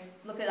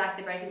 look at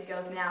the Breakers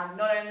girls now.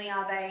 Not only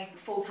are they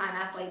full-time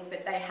athletes,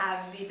 but they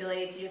have the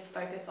ability to just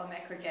focus on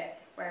their cricket,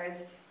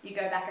 whereas you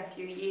go back a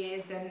few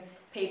years and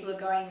people are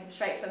going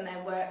straight from their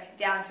work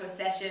down to a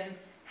session,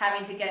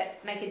 having to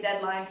make a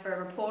deadline for a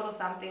report or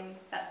something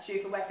that's due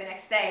for work the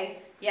next day,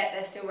 yet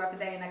they're still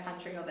representing their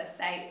country or their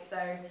state.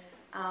 So,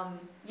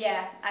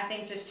 I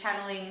think just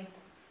channeling,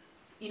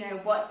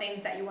 what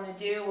things that you want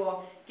to do,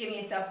 or giving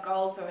yourself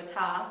goals or a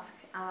task,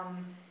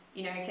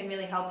 it can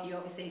really help you,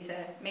 obviously, to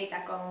meet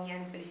that goal in the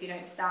end. But if you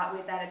don't start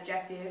with that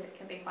objective, it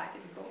can be quite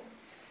difficult.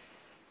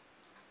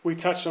 We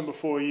touched on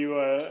before, you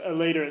were a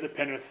leader at the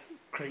Penrith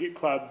Cricket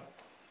Club,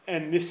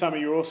 and this summer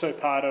you're also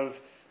part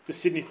of the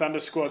Sydney Thunder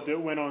squad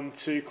that went on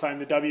to claim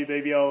the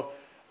WBBL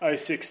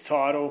 06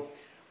 title.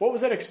 What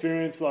was that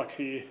experience like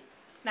for you?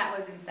 That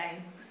was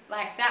insane.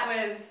 That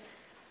was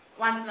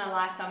once in a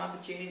lifetime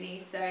opportunity.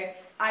 So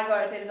I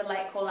got a bit of a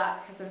late call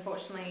up because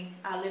unfortunately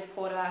Liv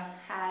Porter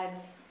had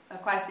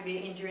quite a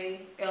severe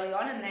injury early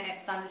on in their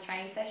Thunder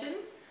training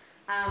sessions.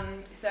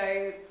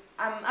 So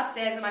I'm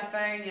upstairs on my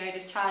phone,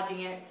 just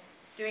charging it,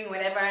 doing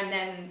whatever, and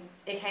then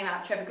it came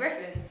up, Trevor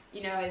Griffin,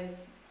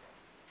 is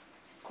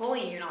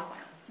calling you, and I was like,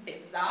 it's a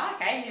bit bizarre,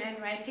 okay,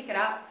 anyway, pick it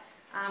up,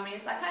 and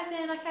he's like, hi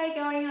Sam, like, how you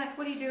going,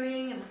 what are you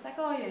doing? And I was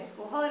like,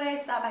 school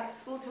holidays, start back at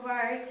school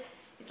tomorrow.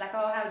 He's like,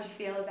 how would you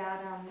feel about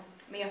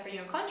me offering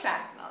you a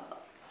contract? And I was like,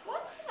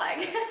 what? What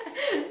do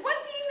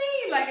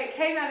you mean? It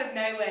came out of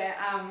nowhere,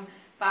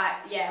 but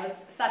it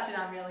was such an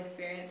unreal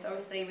experience,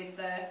 obviously, with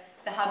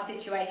the hub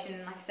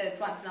situation. Like I said, it's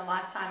once in a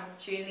lifetime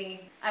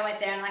opportunity. I went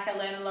there and I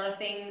learned a lot of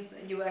things.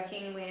 You're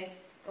working with,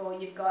 or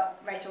you've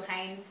got Rachel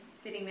Haynes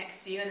sitting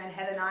next to you, and then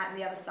Heather Knight on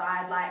the other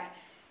side,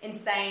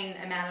 insane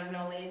amount of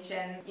knowledge.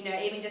 And,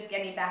 even just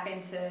getting back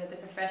into the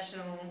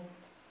professional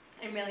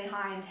and really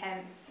high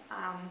intense,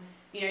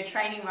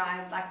 training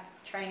rides,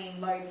 training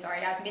load,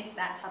 I've missed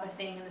that type of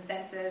thing, in the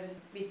sense of,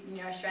 with,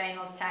 Australian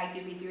Oztag,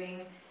 you'd be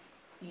doing,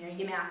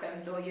 your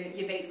Malcolms or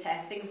your beep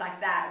tests, things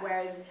like that.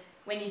 Whereas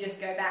when you just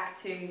go back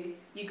to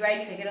your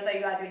grade cricket, although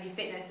you are doing your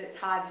fitness, it's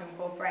hard to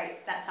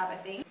incorporate that type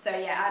of thing. So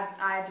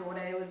I adored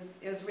it. It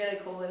was really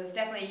cool. It was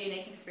definitely a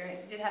unique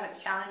experience. It did have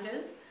its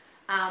challenges,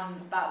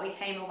 but we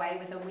came away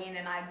with a win.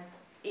 And I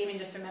even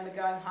just remember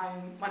going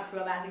home, once we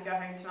were allowed to go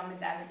home to Mum and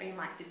Dad, and being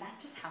like, did that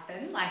just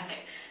happen?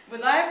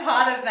 Was I a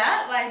part of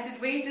that?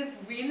 Did we just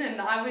win?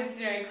 And I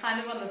was, kind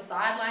of on the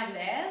sideline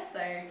there.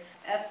 So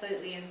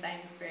absolutely insane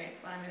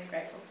experience, one I'm really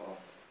grateful for.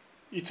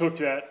 You talked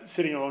about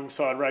sitting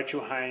alongside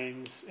Rachel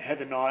Haynes,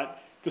 Heather Knight.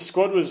 The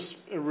squad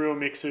was a real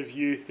mix of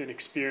youth and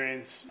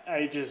experience,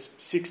 ages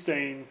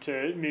 16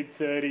 to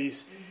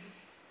mid-30s. Mm-hmm.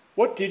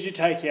 What did you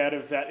take out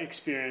of that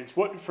experience?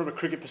 What, from a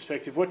cricket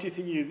perspective, what do you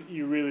think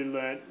you really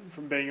learnt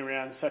from being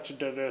around such a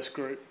diverse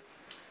group?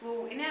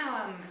 Well, in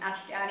our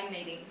scouting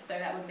meetings, so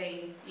that would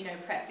be,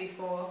 prep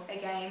before a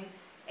game,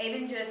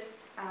 even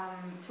just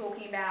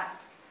talking about,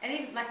 and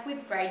even,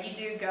 with grade, you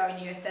do go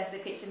and you assess the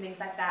pitch and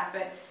things like that,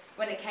 but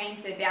when it came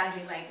to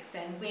boundary lengths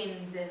and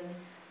wind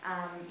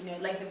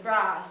and length of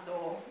grass,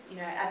 or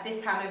at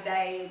this time of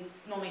day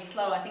it's normally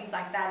slower, things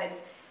like that,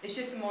 it's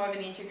just more of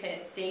an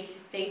intricate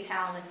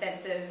detail in the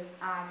sense of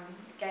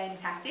game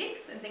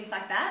tactics and things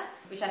like that,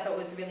 which I thought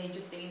was really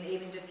interesting. And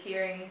even just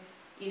hearing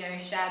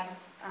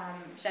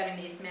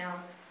Shabin Ismail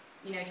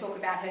talk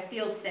about her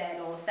field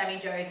set, or Sammy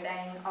Jo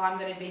saying, I'm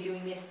going to be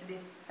doing this to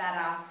this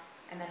batter,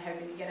 and then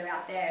hoping to get her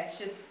out there. It's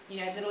just,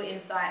 little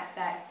insights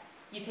that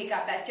you pick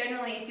up that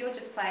generally if you're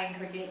just playing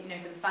cricket,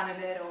 for the fun of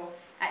it or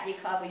at your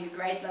club or your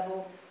grade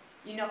level,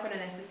 you're not going to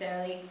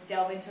necessarily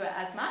delve into it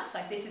as much.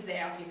 Like, this is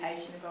their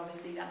occupation. They've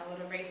obviously done a lot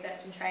of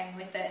research and training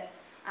with it.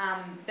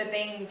 But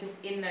being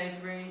just in those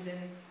rooms and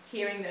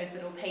hearing those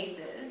little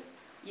pieces,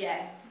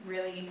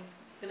 really,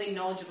 really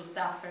knowledgeable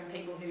stuff from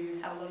people who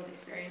have a lot of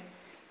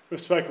experience.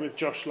 We've spoken with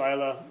Josh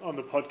Layla on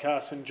the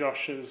podcast, and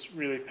Josh has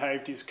really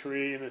paved his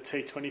career in the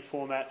T20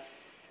 format.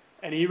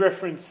 And he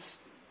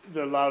referenced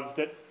the love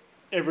that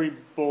every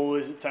ball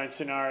is its own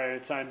scenario,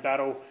 its own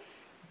battle.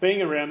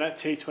 Being around that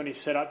T20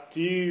 setup,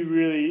 do you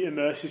really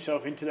immerse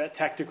yourself into that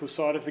tactical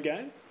side of the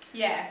game?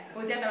 Yeah,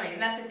 well, definitely.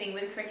 And that's the thing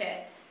with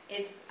cricket.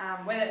 It's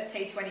whether it's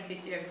T20,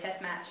 50 over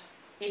Test match,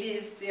 it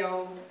is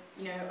still,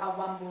 a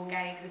one-ball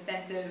game in the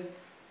sense of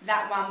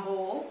that one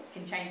ball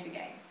can change the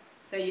game.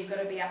 So you've got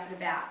to be up and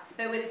about.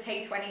 But with the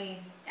T20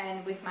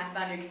 and with my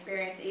Thunder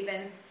experience,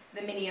 even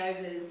the mini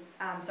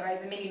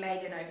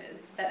maiden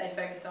overs that they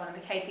focus on and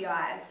the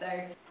KPIs. So,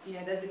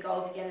 there's a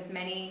goal to get as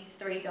many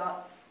 3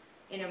 dots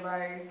in a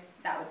row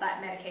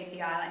that meta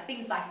KPI, like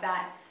things like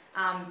that.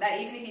 That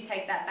even if you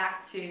take that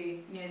back to,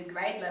 the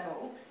grade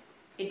level,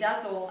 it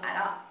does all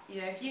add up.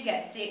 If you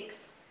get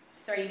 6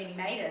 3 mini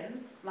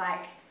maidens,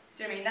 like,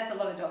 do you know what I mean? That's a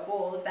lot of dot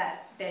balls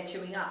that they're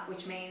chewing up,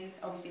 which means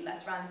obviously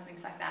less runs and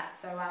things like that.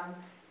 So,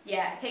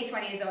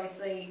 T20 is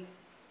obviously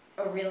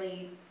a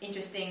really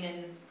interesting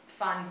and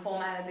fun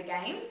format of the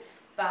game,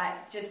 but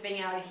just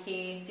being able to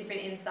hear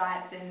different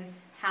insights and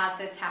how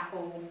to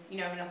tackle,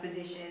 an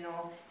opposition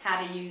or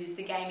how to use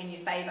the game in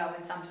your favour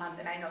when sometimes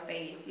it may not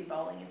be if you're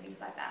bowling and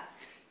things like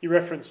that. You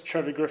referenced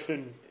Trevor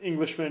Griffin,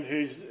 Englishman,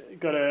 who's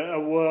got a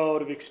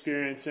world of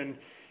experience and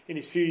in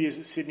his few years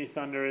at Sydney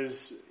Thunder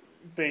has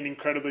been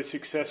incredibly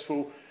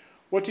successful.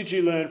 What did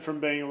you learn from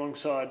being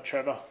alongside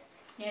Trevor?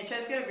 Yeah,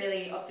 Trevor's got a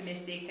really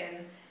optimistic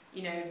and,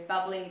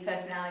 bubbly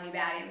personality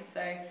about him.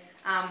 So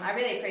I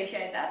really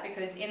appreciated that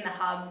because in the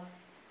hub,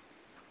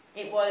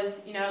 it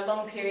was, a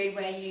long period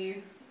where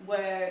you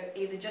were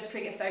either just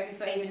cricket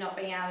focused or even not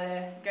being able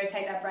to go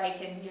take that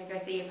break and, go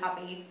see your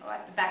puppy, or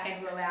at the back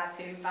end we're allowed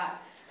to, but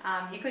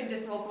you couldn't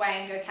just walk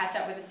away and go catch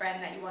up with a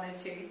friend that you wanted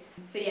to.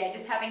 So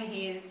just having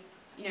his,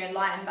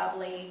 light and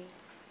bubbly,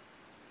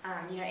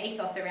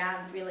 ethos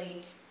around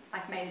really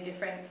made a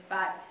difference,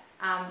 but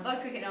a lot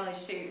of cricket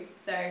knowledge too.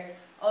 So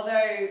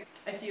although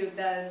a few of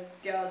the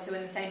girls who were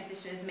in the same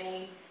position as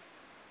me,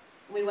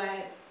 we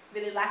weren't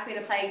really likely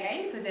to play a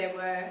game because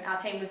our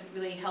team was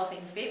really healthy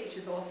and fit, which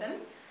was awesome.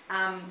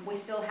 We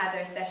still had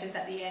those sessions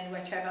at the end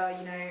where Trevor,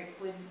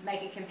 would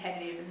make it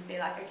competitive and be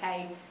like,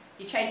 okay,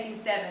 you're chasing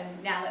 7,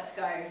 now let's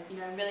go.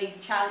 Really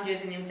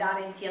challenges and he'll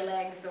dart into your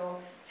legs or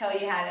tell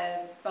you how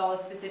to bowl a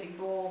specific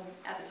ball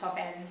at the top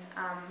end.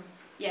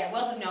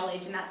 Wealth of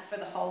knowledge, and that's for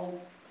the whole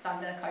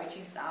Thunder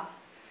coaching staff.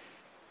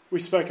 We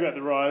spoke about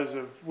the rise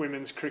of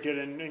women's cricket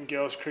and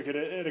girls' cricket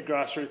at a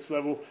grassroots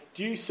level.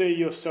 Do you see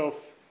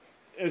yourself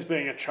as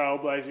being a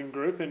trailblazing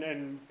group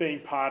and being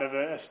part of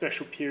a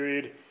special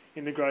period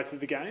in the growth of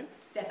the game?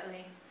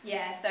 Definitely,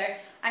 yeah. So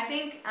I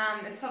think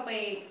it's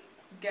probably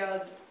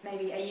girls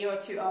maybe a year or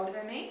 2 older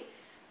than me.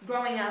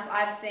 Growing up,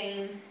 I've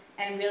seen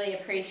and really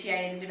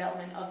appreciated the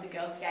development of the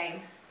girls' game.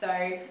 So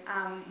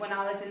when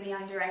I was in the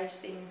underage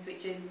things,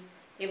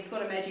 it was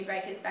called Emerging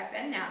Breakers back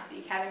then, now it's the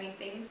academy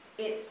things.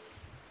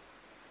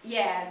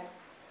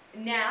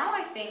 Now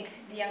I think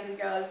the younger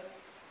girls,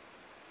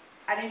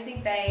 I don't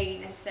think they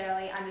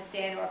necessarily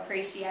understand or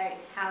appreciate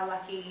how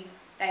lucky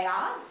they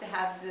are to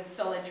have the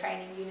solid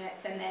training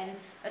units and then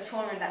a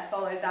tournament that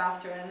follows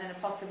after and then a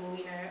possible,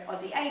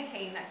 Aussie A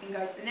team that can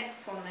go to the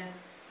next tournament,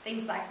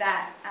 things like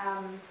that.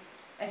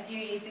 A few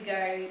years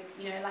ago,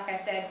 like I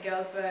said,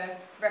 girls were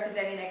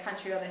representing their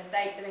country or their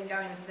state but then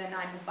going into their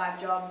 9-to-5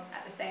 job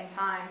at the same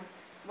time.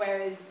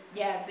 Whereas,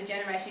 the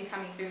generation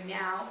coming through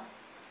now,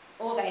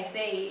 all they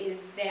see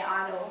is their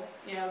idol,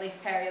 Elise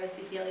Perry,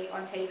 Alyssa Healy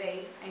on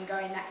TV and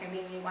going, that can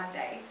be me one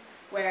day.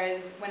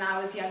 Whereas when I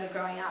was younger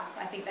growing up,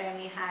 I think they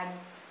only had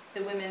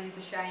the women's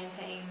Australian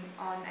team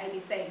on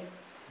ABC.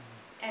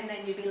 And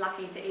then you'd be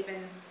lucky to even,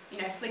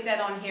 flick that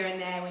on here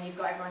and there when you've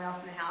got everyone else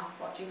in the house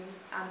watching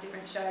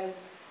different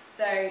shows.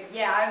 So,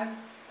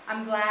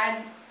 I'm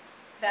glad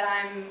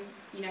that I'm,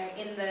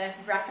 in the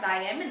bracket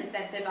I am in the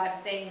sense of I've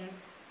seen,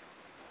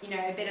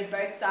 a bit of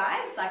both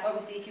sides. Like,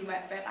 obviously, if you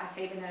went back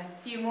even a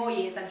few more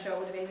years, I'm sure it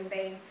would have even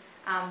been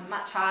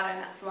much harder,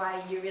 and that's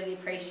why you really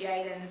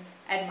appreciate and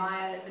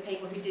admire the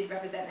people who did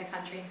represent their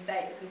country and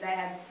state because they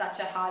had such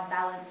a hard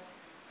balance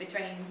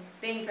between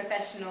being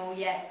professional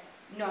yet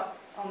not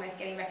almost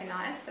getting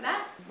recognised for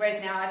that.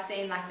 Whereas now I've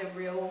seen the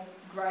real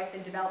growth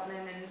and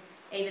development and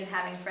even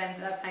having friends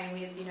that I'm playing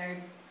with,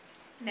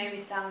 Naomi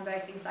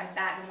Sallenberg, things like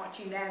that, and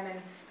watching them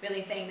and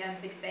really seeing them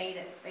succeed.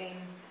 It's been,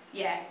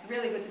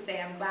 really good to see.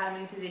 I'm glad I'm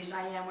in the position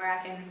I am where I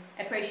can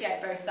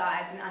appreciate both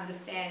sides and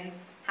understand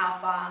how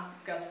far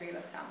girls' cricket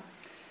has come.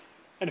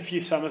 And a few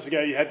summers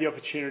ago, you had the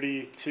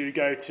opportunity to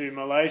go to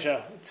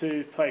Malaysia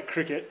to play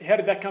cricket. How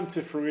did that come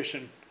to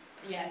fruition?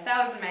 Yes, that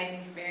was an amazing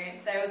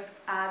experience. So it was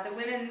the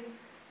women's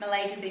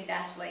Malaysian Big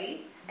Bash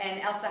League,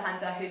 and Elsa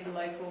Hunter, who's a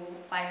local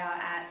player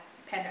at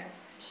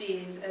Penrith.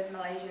 She is of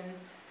Malaysian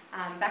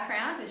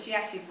background, and she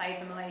actually played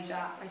for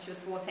Malaysia when she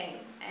was 14.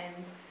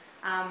 And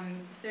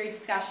through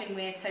discussion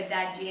with her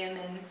dad Jim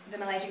and the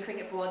Malaysian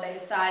Cricket Board, they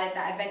decided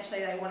that eventually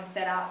they want to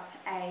set up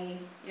a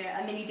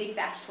mini Big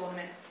Bash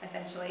tournament,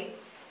 essentially.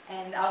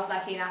 And I was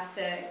lucky enough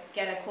to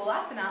get a call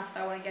up and ask if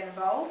I want to get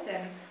involved,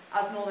 and I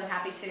was more than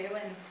happy to.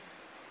 And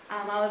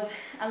I was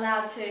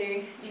allowed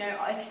to,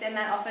 extend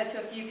that offer to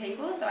a few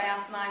people. So I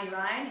asked Marnie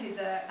Ryan, who's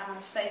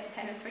she plays for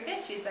Penrith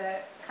Cricket. She's a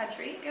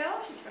country girl.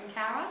 She's from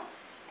Cowra.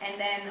 And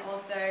then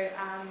also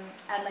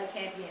Adelaide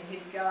Campion,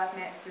 who's a girl I've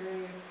met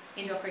through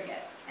indoor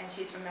cricket, and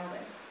she's from Melbourne.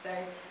 So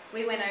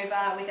we went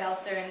over with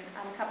Elsa and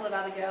a couple of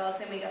other girls,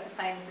 and we got to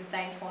play in this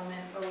insane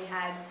tournament where we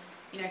had,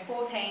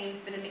 4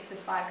 teams, but a mix of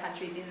 5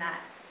 countries in that.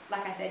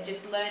 Like I said,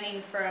 just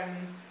learning from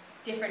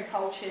different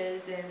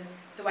cultures and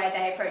the way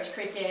they approach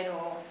cricket,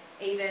 or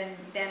even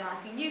them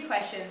asking you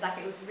questions. Like,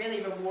 it was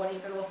really rewarding,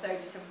 but also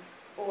just an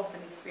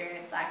awesome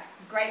experience. Like,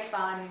 great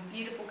fun,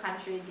 beautiful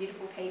country,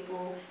 beautiful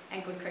people,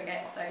 and good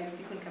cricket, so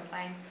you couldn't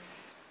complain.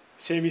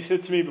 Sam, you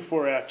said to me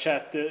before our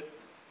chat that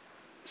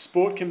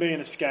sport can be an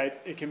escape.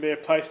 It can be a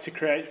place to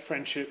create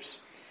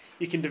friendships.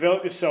 You can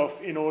develop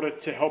yourself in order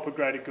to help a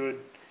greater good.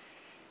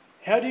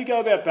 How do you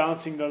go about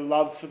balancing the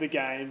love for the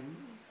game,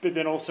 but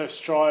then also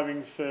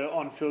striving for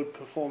on-field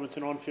performance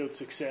and on-field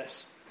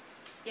success?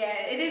 Yeah,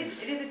 it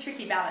is a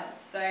tricky balance.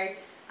 So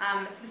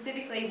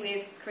specifically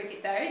with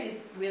cricket, though, it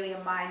is really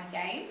a mind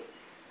game.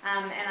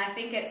 And I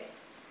think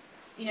it's,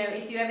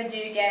 if you ever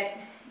do get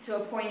to a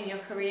point in your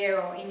career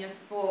or in your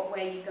sport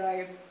where you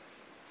go,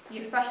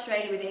 you're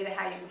frustrated with either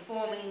how you're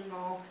performing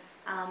or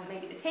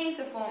maybe the team's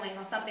performing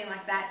or something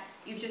like that,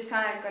 you've just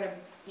kind of got to,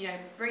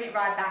 bring it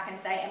right back and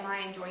say, am I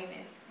enjoying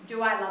this?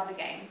 Do I love the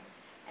game?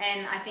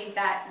 And I think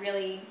that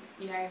really,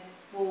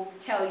 will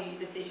tell you your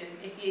decision.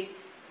 If you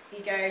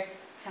go,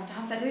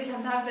 sometimes I do,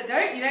 sometimes I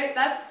don't,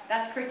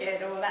 that's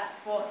cricket or that's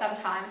sport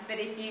sometimes. But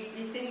if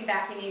you're sitting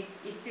back and it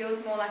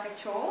feels more like a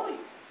chore,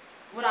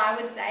 what I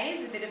would say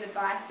is a bit of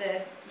advice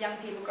to young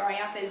people growing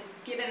up is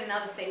give it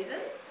another season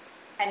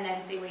and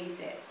then see where you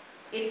sit.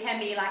 It can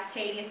be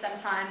tedious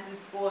sometimes in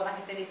sport, like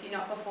I said, if you're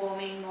not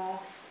performing or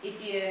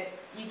if you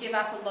give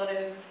up a lot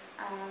of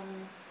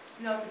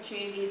not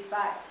opportunities,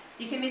 but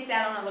you can miss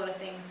out on a lot of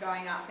things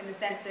growing up, in the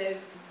sense of,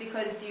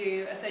 because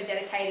you are so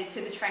dedicated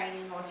to the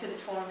training or to the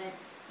tournament,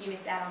 you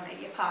miss out on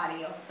maybe a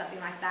party or something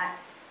like that.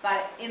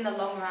 But in the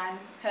long run,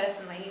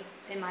 personally,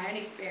 in my own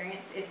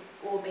experience, it's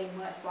all been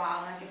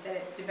worthwhile. Like I said,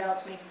 it's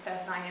developed me to the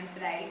person I am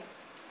today.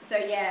 So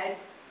yeah,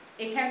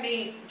 it can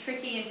be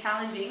tricky and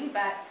challenging,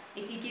 but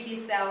if you give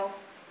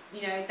yourself,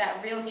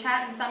 that real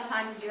chat, and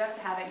sometimes you do have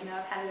to have it,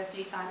 I've had it a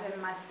few times over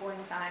my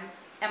sporting time.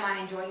 Am I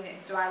enjoying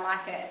this? Do I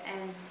like it?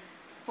 And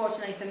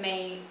fortunately for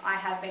me, I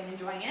have been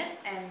enjoying it.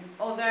 And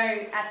although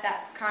at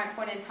that current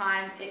point in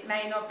time, it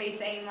may not be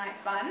seeming like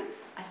fun,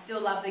 I still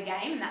love the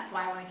game, and that's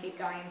why I want to keep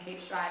going and keep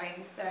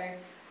striving. So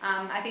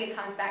I think it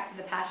comes back to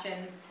the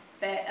passion.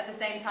 But at the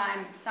same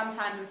time,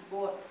 sometimes in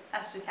sport,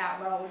 that's just how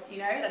it rolls,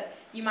 that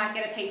you might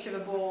get a peach of a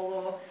ball,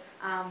 or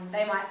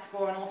they might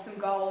score an awesome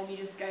goal and you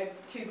just go,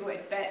 too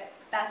good. But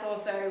that's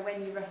also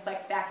when you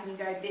reflect back and you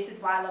go, this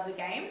is why I love the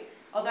game.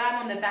 Although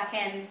I'm on the back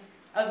end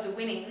of the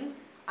winning,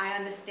 I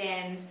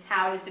understand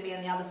how it is to be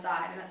on the other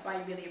side, and that's why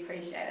you really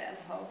appreciate it as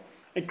a whole.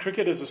 And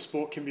cricket as a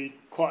sport can be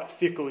quite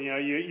fickle.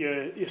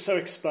 You're so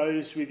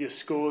exposed with your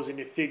scores and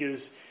your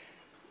figures.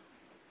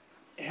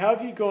 How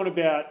have you gone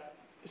about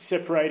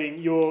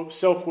separating your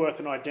self-worth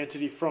and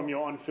identity from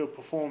your on-field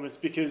performance?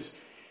 Because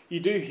you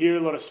do hear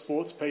a lot of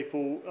sports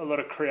people, a lot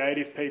of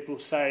creative people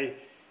say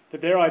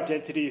that their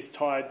identity is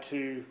tied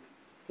to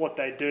what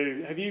they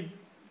do. Have you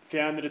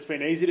found that it's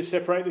been easy to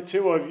separate the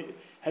two, or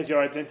has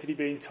your identity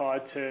been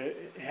tied to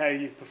how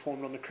you've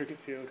performed on the cricket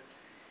field?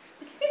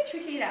 It's a bit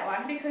tricky, that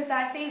one, because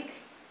I think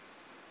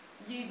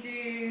you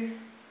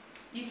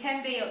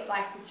can be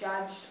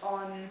judged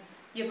on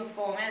your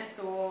performance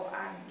or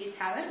your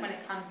talent when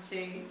it comes to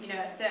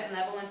a certain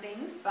level and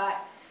things, but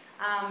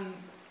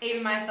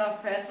even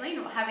myself personally,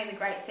 not having the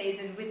great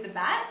season with the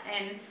bat,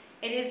 and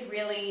it is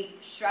really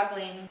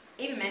struggling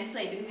even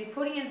mentally, because you're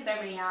putting in so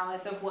many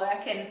hours of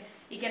work and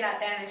you get out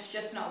there and it's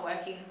just not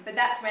working. But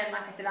that's when,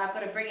 like I said, I've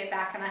got to bring it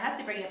back, and I had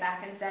to bring it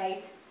back and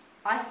say,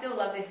 I still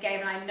love this game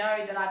and I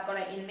know that I've got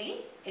it in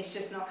me, it's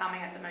just not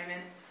coming at the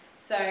moment.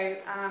 So,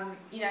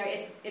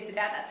 it's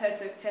about that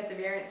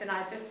perseverance, and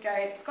I just go,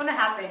 it's going to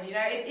happen,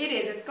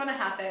 it's going to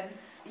happen.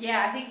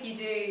 Yeah, I think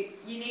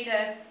you need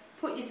to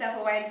put yourself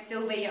away and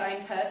still be your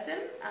own person.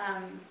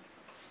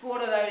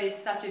 Sport, although it is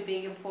such a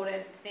big,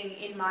 important thing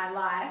in my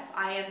life,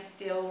 I am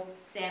still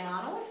Sam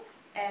Arnold,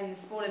 and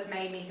sport has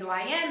made me who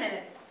I am, and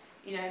it's,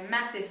 a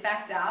massive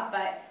factor,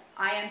 but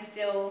I am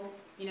still,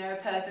 a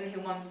person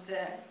who wants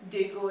to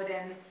do good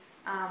and,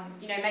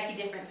 make a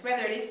difference,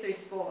 whether it is through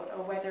sport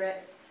or whether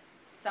it's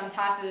some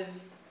type of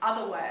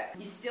other work.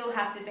 You still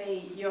have to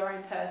be your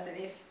own person.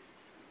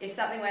 If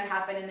something were to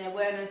happen and there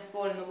were no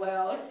sport in the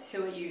world,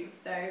 who are you?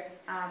 So,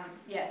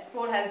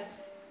 sport has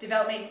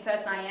develop me into the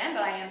person I am,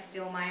 but I am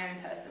still my own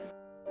person.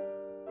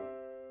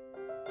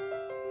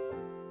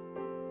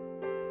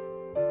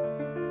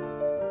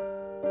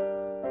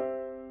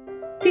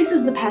 This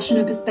is the Passion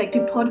and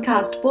Perspective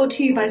podcast, brought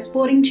to you by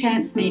Sporting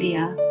Chance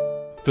Media.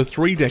 For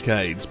 3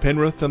 decades,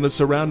 Penrith and the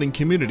surrounding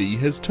community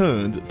has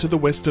turned to the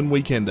Western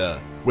Weekender.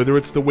 Whether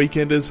it's the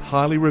Weekender's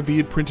highly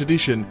revered print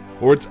edition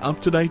or its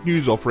up-to-date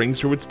news offerings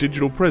through its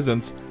digital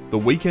presence, the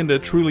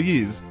Weekender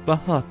truly is the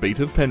heartbeat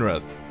of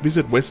Penrith.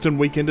 Visit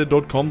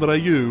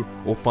westernweekender.com.au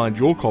or find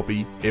your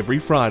copy every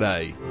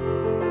Friday.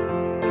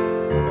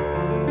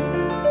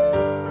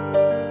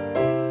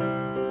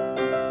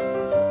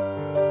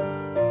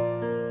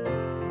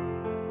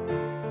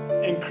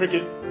 In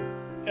cricket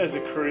as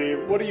a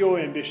career, what are your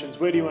ambitions?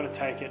 Where do you want to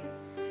take it?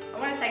 I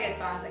want to take it as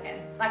far as I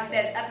can. Like I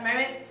said, at the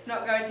moment, it's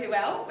not going too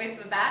well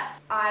with the bat.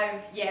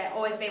 I've,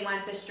 always been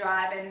one to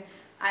strive, and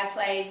I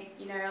played,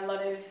 a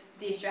lot of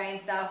the Australian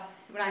stuff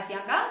when I was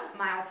younger.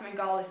 My ultimate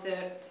goal is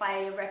to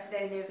play a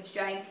representative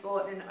Australian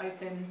sport in an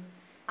open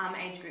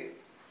age group.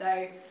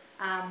 So,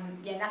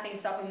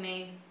 nothing's stopping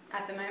me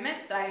at the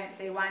moment, so I don't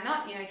see why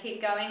not.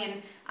 Keep going,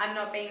 and I'm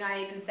not being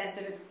naive in the sense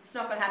of it's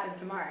not going to happen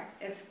tomorrow.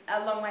 It's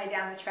a long way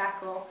down the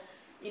track, or,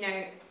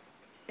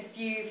 a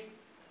few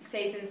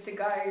seasons to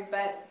go.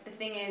 But the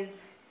thing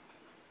is,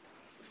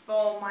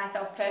 for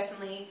myself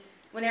personally,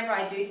 whenever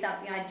I do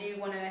something, I do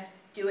want to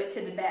do it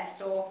to the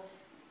best or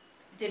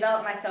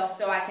develop myself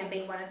so I can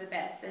be one of the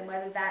best. And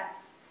whether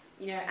that's,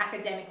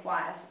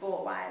 academic-wise,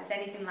 sport-wise,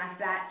 anything like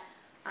that,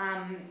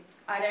 I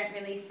don't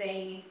really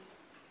see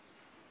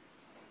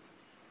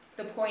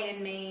the point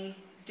in me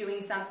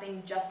doing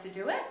something just to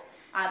do it.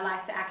 I'd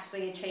like to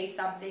actually achieve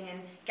something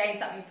and gain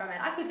something from it.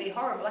 I could be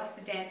horrible, like I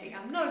said, dancing.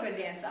 I'm not a good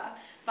dancer,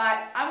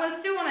 but I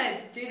still want to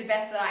do the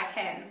best that I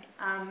can.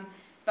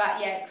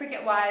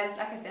 Cricket-wise,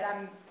 like I said,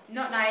 I'm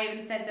not naive in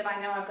the sense of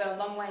I know I've got a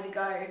long way to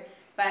go,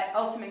 but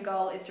ultimate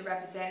goal is to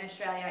represent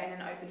Australia in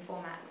an open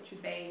format, which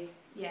would be,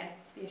 the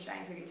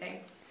Australian cricket team.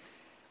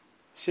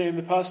 Sam,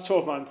 the past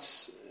 12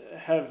 months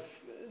have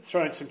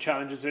thrown some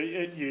challenges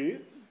at you.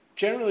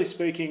 Generally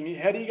speaking,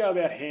 how do you go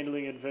about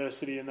handling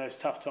adversity in those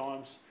tough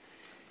times?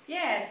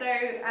 Yeah, so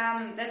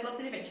there's lots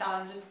of different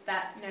challenges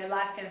that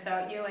life can throw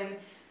at you. And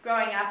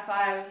growing up,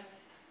 I've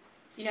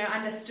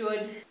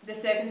understood the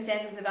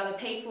circumstances of other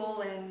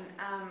people, and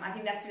I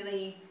think that's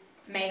really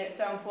made it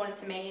so important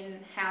to me in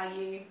how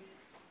you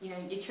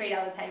treat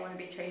others how you want to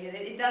be treated.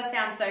 It does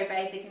sound so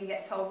basic, and you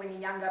get told when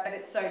you're younger, but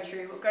it's so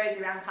true. What goes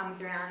around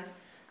comes around.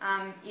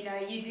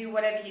 You do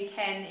whatever you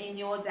can in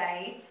your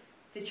day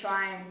to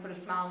try and put a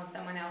smile on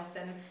someone else,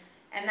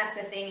 and that's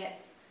the thing.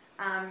 It's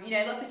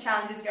lots of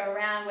challenges go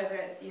around, whether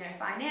it's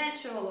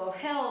financial or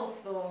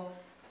health or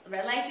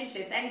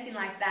relationships, anything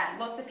like that.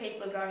 Lots of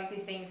people are going through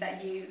things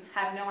that you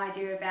have no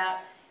idea about,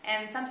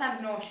 and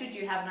sometimes nor should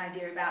you have an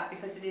idea about,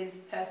 because it is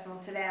personal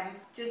to them.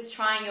 Just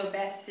trying your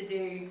best to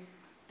do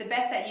the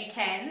best that you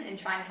can and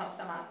trying to help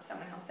someone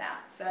else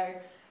out. So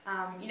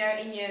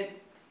in your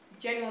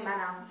general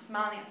manner,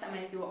 smiling at someone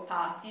as you walk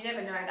past, you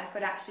never know, that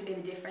could actually be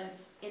the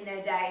difference in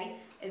their day,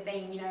 of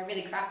being a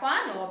really crap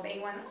one, or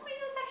being one,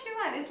 it's actually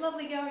right, this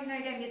lovely girl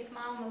gave me a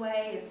smile on the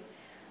way. It's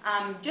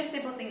just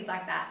simple things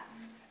like that.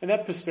 In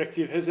that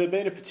perspective, has there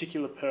been a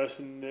particular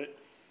person that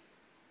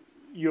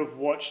you've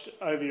watched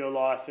over your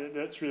life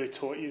that's really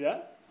taught you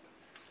that?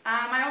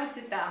 My older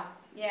sister.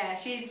 Yeah,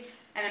 she's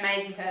an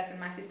amazing person,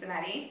 my sister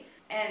Maddie,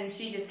 and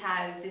she just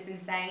has this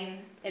insane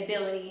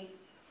ability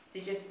to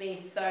just be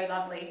so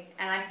lovely.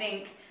 And I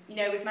think,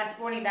 with my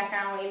sporting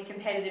background or even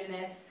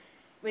competitiveness,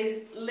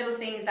 with little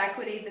things I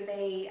could either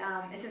be,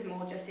 this is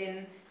more just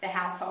in the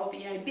household,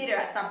 but bitter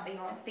at something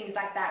or things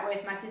like that,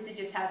 whereas my sister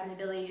just has an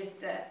ability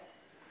just to,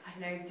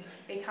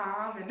 just be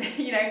calm and,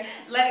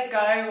 let it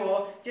go,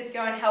 or just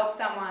go and help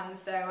someone.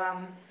 So,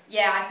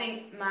 I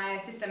think my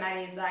sister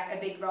Maddie is like a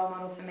big role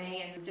model for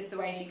me, and just the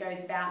way she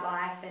goes about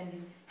life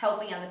and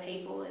helping other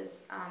people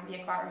is,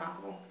 quite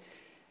remarkable.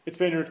 It's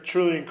been a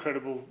truly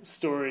incredible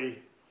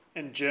story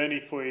and journey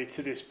for you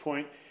to this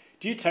point.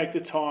 Do you take the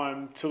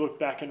time to look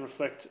back and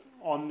reflect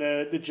on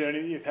the journey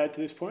that you've had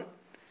to this point?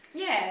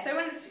 Yeah, so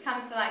when it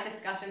comes to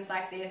discussions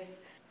like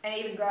this, and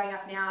even growing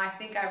up now, I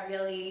think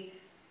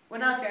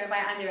when I was growing up,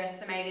 I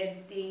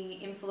underestimated the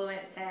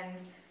influence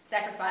and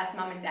sacrifice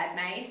Mum and Dad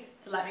made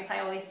to let me play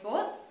all these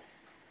sports.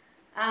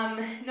 Not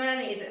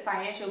only is it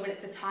financial, but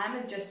it's a time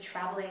of just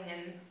travelling,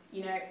 and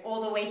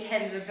all the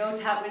weekends are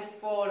built up with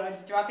sport, or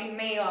dropping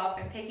me off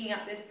and picking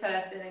up this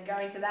person and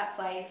going to that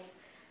place.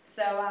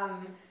 So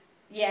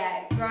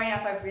growing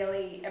up, I've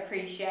really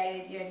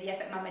appreciated the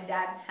effort Mum and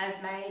Dad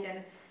has made,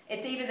 and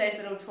it's even those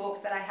little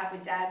talks that I have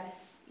with Dad,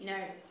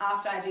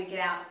 after I do get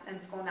out and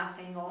score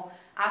nothing, or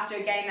after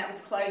a game that was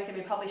close and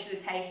we probably should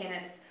have taken.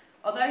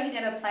 Although he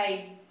never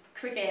played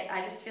cricket,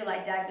 I just feel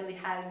like Dad really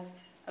has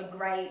a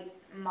great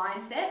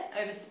mindset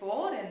over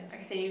sport, and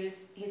like I said,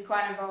 he's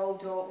quite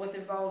involved, or was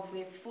involved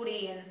with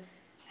footy, and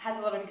has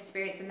a lot of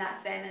experience in that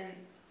sense,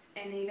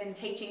 and even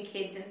teaching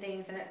kids and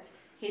things, and it's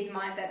his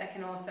mindset that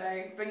can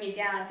also bring you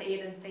down to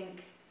even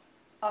think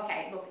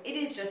okay, look, it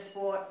is just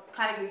sport,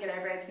 kind of get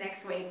over it, it's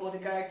next week, or to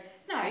go,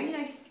 no,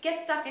 get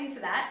stuck into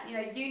that.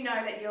 You know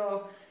that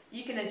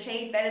you can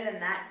achieve better than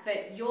that,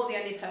 but you're the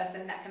only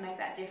person that can make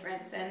that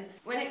difference. And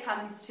when it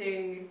comes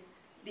to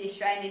the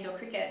Australian indoor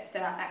cricket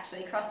setup,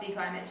 actually, Crossy, who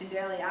I mentioned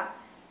earlier,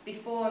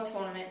 before a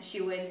tournament,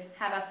 she would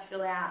have us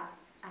fill out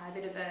a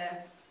bit of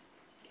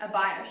a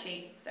bio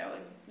sheet. So it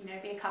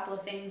would, be a couple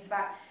of things,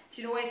 but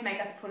she'd always make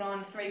us put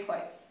on 3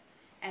 quotes.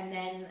 And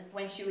then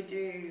when she would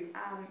do,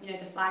 the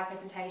flag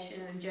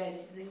presentation and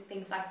jerseys and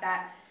things like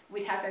that,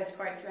 we'd have those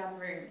quotes around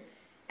the room.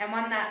 And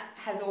one that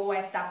has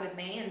always stuck with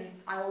me, and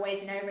I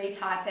always,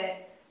 retype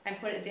it and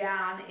put it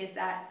down, is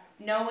that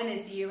no one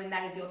is you and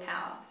that is your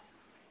power.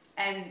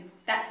 And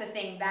that's the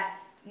thing, that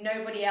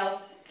nobody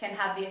else can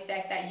have the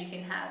effect that you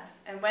can have.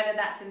 And whether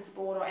that's in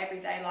sport or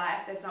everyday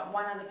life, there's not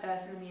one other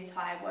person in the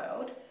entire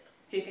world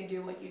who can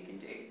do what you can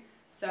do.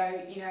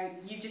 So,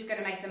 you've just got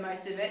to make the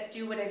most of it,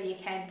 do whatever you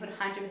can, put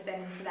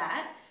 100% into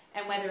that.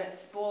 And whether it's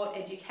sport,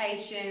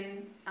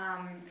 education,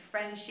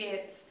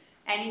 friendships,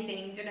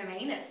 anything, do you know what I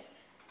mean?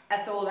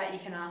 That's all that you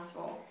can ask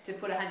for, to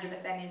put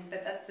 100% in.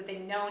 But that's the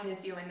thing, no one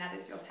is you and that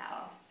is your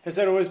power. Has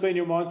that always been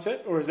your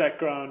mindset, or has that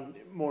grown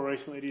more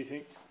recently, do you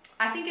think?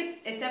 I think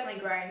it's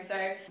definitely grown.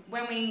 So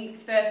when we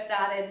first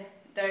started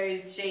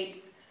those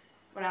sheets,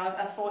 when I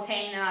was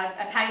 14, and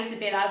I panicked a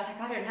bit. I was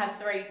like, I don't have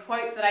 3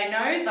 quotes that I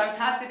know, so I've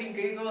typed it in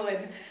Google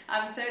and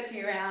I'm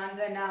searching around.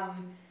 And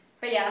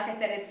but yeah, like I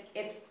said,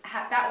 it's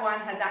that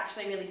one has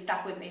actually really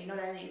stuck with me. Not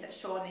only is it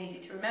short and easy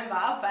to remember,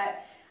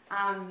 but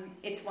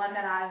it's one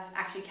that I've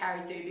actually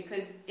carried through,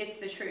 because it's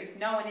the truth.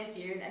 No one is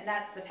you, and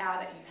that's the power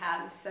that you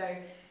have. So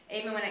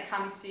even when it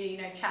comes to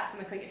chats on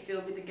the cricket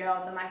field with the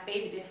girls, I'm like,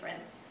 be the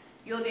difference.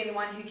 You're the only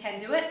one who can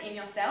do it in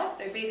yourself,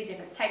 so be the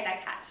difference. Take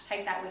that catch,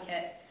 take that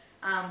wicket.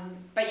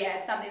 But yeah,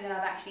 it's something that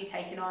I've actually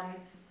taken on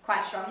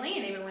quite strongly,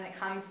 and even when it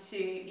comes to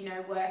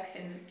work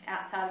and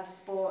outside of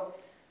sport,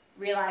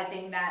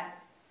 realising that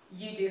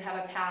you do have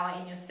a power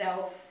in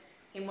yourself,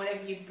 in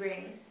whatever you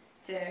bring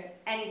to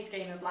any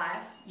scheme of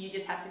life. You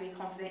just have to be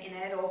confident in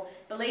it, or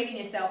believe in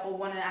yourself, or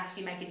want to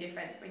actually make a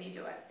difference when you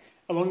do it.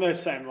 Along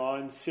those same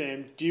lines,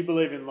 Sam, do you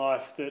believe in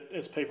life that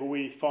as people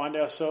we find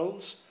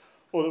ourselves,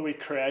 or that we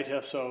create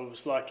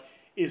ourselves? Like,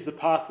 is the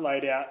path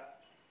laid out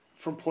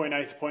from point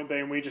A to point B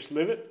and we just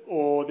live it,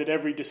 or that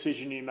every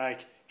decision you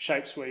make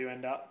shapes where you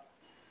end up?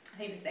 I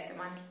think the second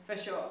one, for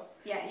sure.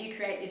 Yeah, you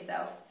create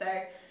yourself. So,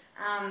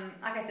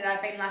 like I said,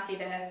 I've been lucky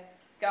to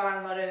go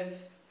on a lot of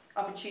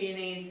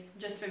opportunities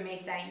just for me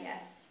saying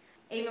yes.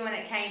 Even when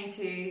it came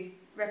to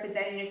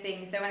representative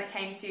things, so when it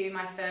came to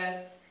my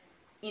first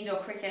indoor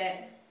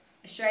cricket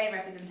Australian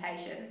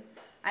representation,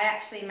 I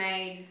actually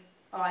I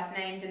was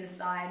named in the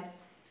side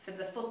for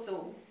the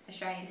futsal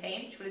Australian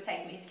team, which would have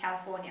taken me to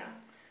California.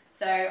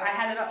 So I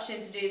had an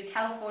option to do the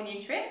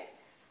Californian trip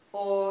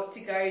or to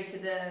go to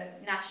the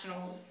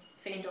nationals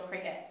for indoor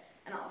cricket.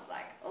 And I was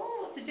like,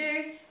 what to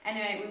do?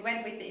 Anyway, we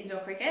went with the indoor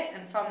cricket,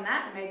 and from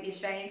that I made the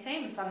Australian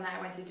team, and from that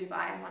I went to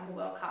Dubai and won the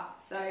World Cup.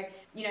 So,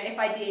 if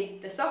I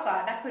did the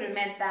soccer, that could have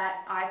meant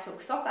that I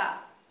took soccer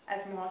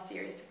as a more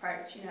serious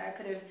approach. I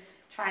could have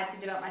tried to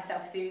develop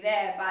myself through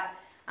there. But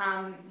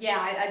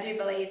I do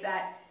believe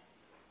that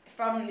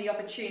from the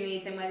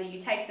opportunities, and whether you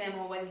take them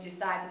or whether you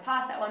decide to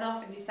pass that one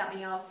off and do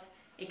something else,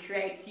 it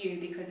creates you,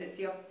 because it's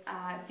the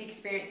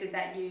experiences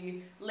that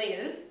you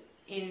live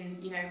in,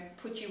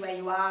 put you where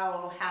you are,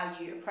 or how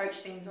you approach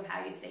things, or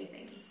how you see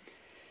things.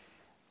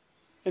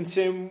 And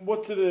Sam,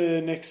 what do the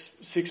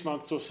next 6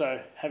 months or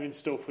so have in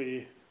store for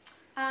you?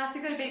 So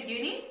we've got a bit of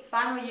uni,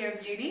 final year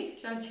of uni,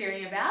 which I'm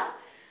cheering about.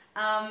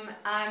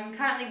 I'm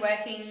currently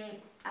working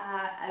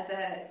as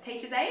a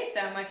teacher's aide,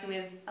 so I'm working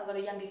with a lot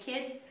of younger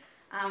kids,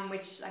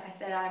 which, like I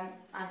said,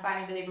 I'm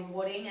finding really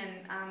rewarding, and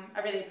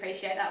I really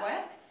appreciate that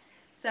work.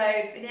 So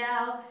for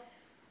now,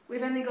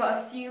 we've only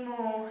got a few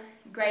more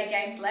grade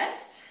games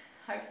left.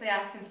 Hopefully I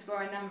can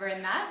score a number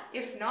in that.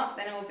 If not,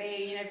 then it will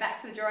be, back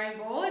to the drawing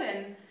board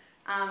and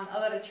a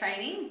lot of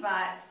training.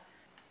 But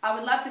I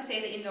would love to see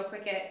the indoor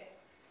cricket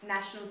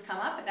nationals come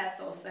up, but that's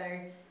also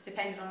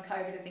dependent on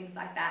COVID and things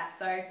like that.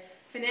 So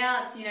for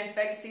now, it's,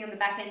 focusing on the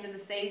back end of the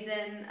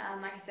season.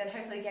 Like I said,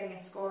 hopefully getting a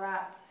score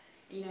up,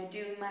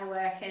 doing my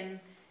work and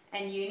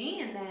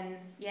uni, and then,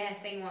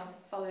 seeing what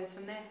follows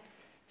from there.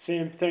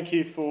 Sam, thank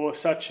you for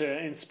such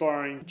an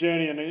inspiring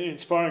journey and an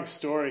inspiring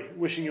story.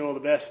 Wishing you all the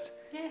best.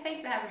 Yeah, thanks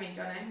for having me,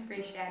 John. I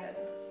appreciate it.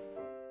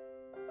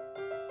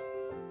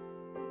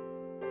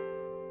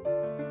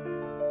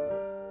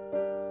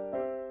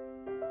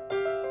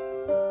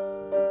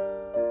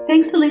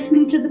 Thanks for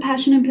listening to the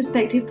Passion and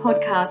Perspective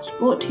podcast,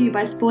 brought to you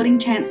by Sporting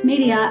Chance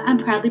Media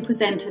and proudly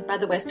presented by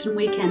the Western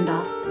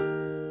Weekender.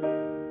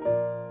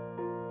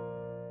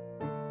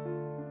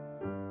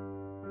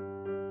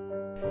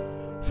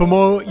 For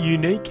more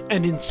unique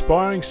and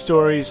inspiring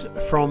stories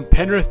from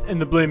Penrith and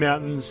the Blue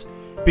Mountains,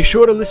 be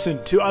sure to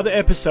listen to other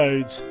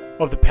episodes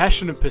of the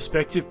Passion and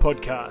Perspective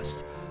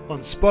podcast on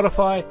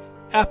Spotify,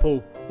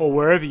 Apple, or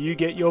wherever you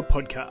get your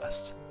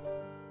podcasts.